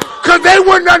realm because they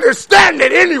wouldn't understand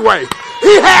it anyway.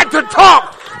 He had to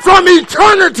talk from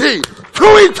eternity to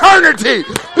eternity,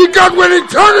 because when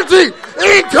eternity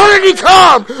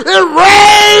comes, it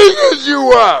raises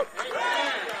you up.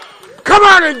 Come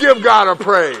on and give God a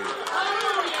praise.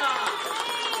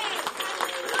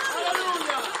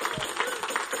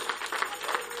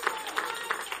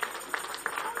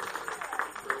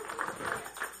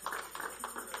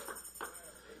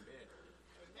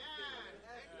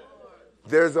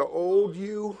 There's an old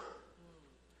you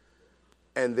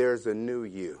and there's a new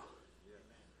you.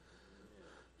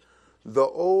 The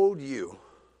old you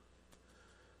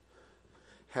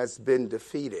has been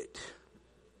defeated.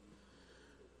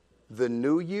 The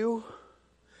new you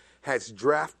has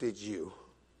drafted you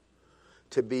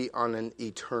to be on an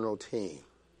eternal team.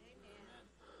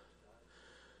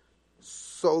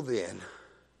 So then,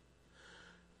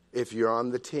 if you're on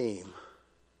the team,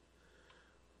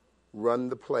 run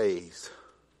the plays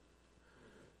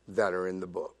that are in the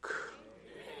book.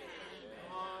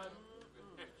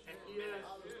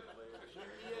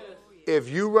 If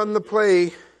you run the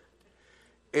play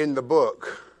in the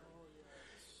book,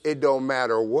 it don't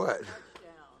matter what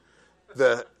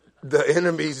the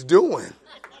enemy's doing.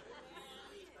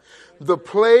 The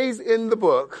plays in the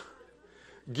book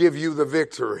give you the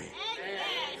victory.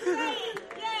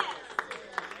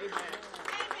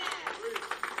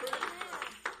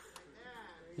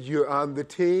 You're on the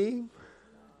team.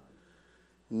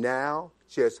 Now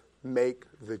just make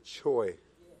the choice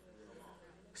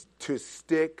to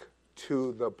stick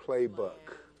to the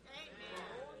playbook.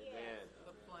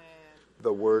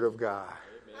 The Word of God.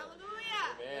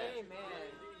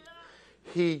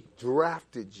 He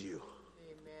drafted you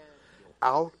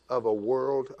out of a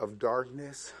world of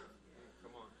darkness,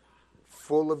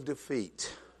 full of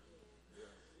defeat,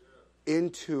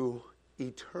 into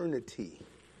eternity.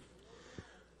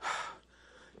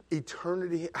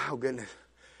 Eternity, oh goodness.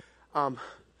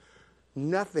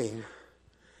 Nothing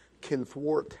can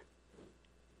thwart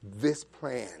this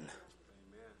plan.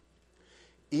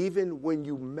 Even when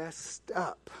you messed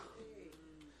up,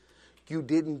 you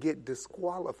didn't get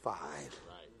disqualified.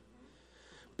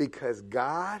 Because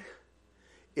God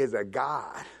is a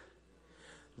God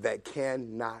that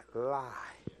cannot lie.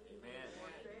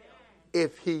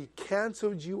 If he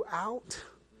canceled you out,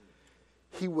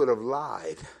 he would have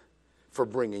lied for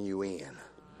bringing you in.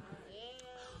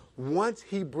 Once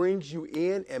he brings you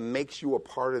in and makes you a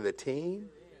part of the team,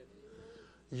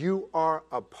 you are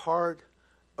a part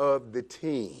of the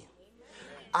team.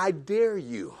 I dare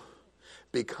you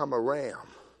become a ram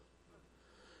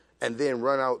and then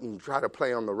run out and try to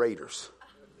play on the Raiders.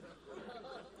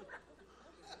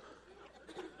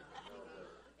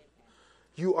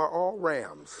 You are all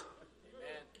rams.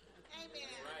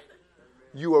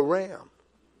 You a ram.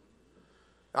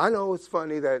 I know it's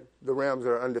funny that the Rams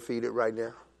are undefeated right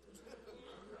now.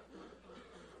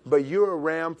 But you're a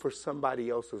ram for somebody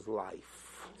else's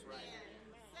life.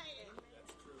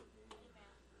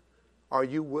 Are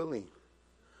you willing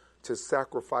to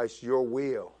sacrifice your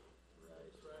will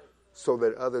so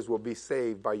that others will be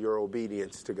saved by your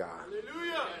obedience to God?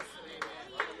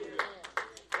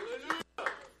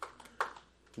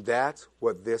 That's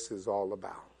what this is all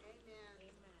about.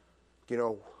 You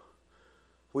know,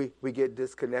 we get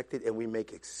disconnected and we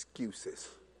make excuses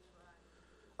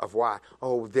of why,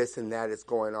 oh, this and that is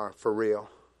going on for real.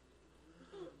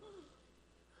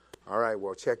 All right,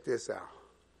 well, check this out.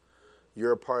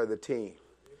 You're a part of the team,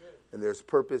 and there's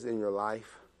purpose in your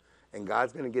life, and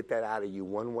God's going to get that out of you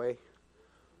one way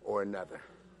or another.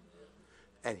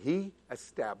 And he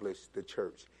established the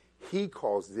church. He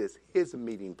calls this his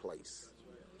meeting place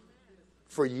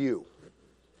for you.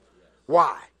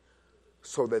 Why?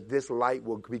 So that this light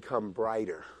will become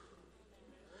brighter.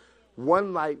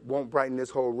 One light won't brighten this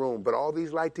whole room, but all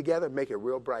these lights together make it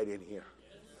real bright in here.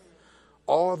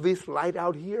 All this light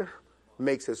out here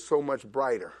makes it so much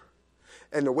brighter.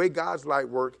 And the way God's light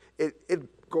works,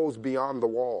 it goes beyond the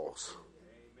walls.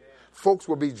 Amen. Folks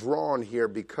will be drawn here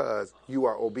because you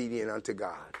are obedient unto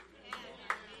God.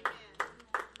 Amen.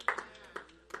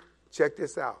 Check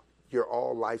this out. You're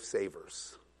all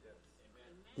lifesavers.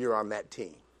 You're on that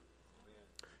team.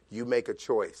 You make a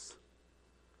choice.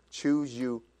 Choose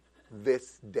you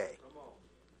this day.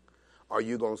 Are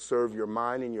you going to serve your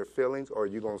mind and your feelings, or are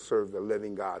you going to serve the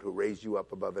living God who raised you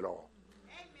up above it all?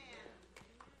 Amen.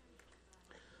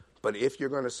 But if you're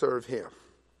going to serve him,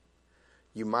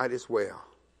 you might as well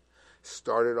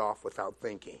start it off without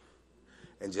thinking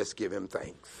and just give him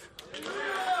thanks. Amen.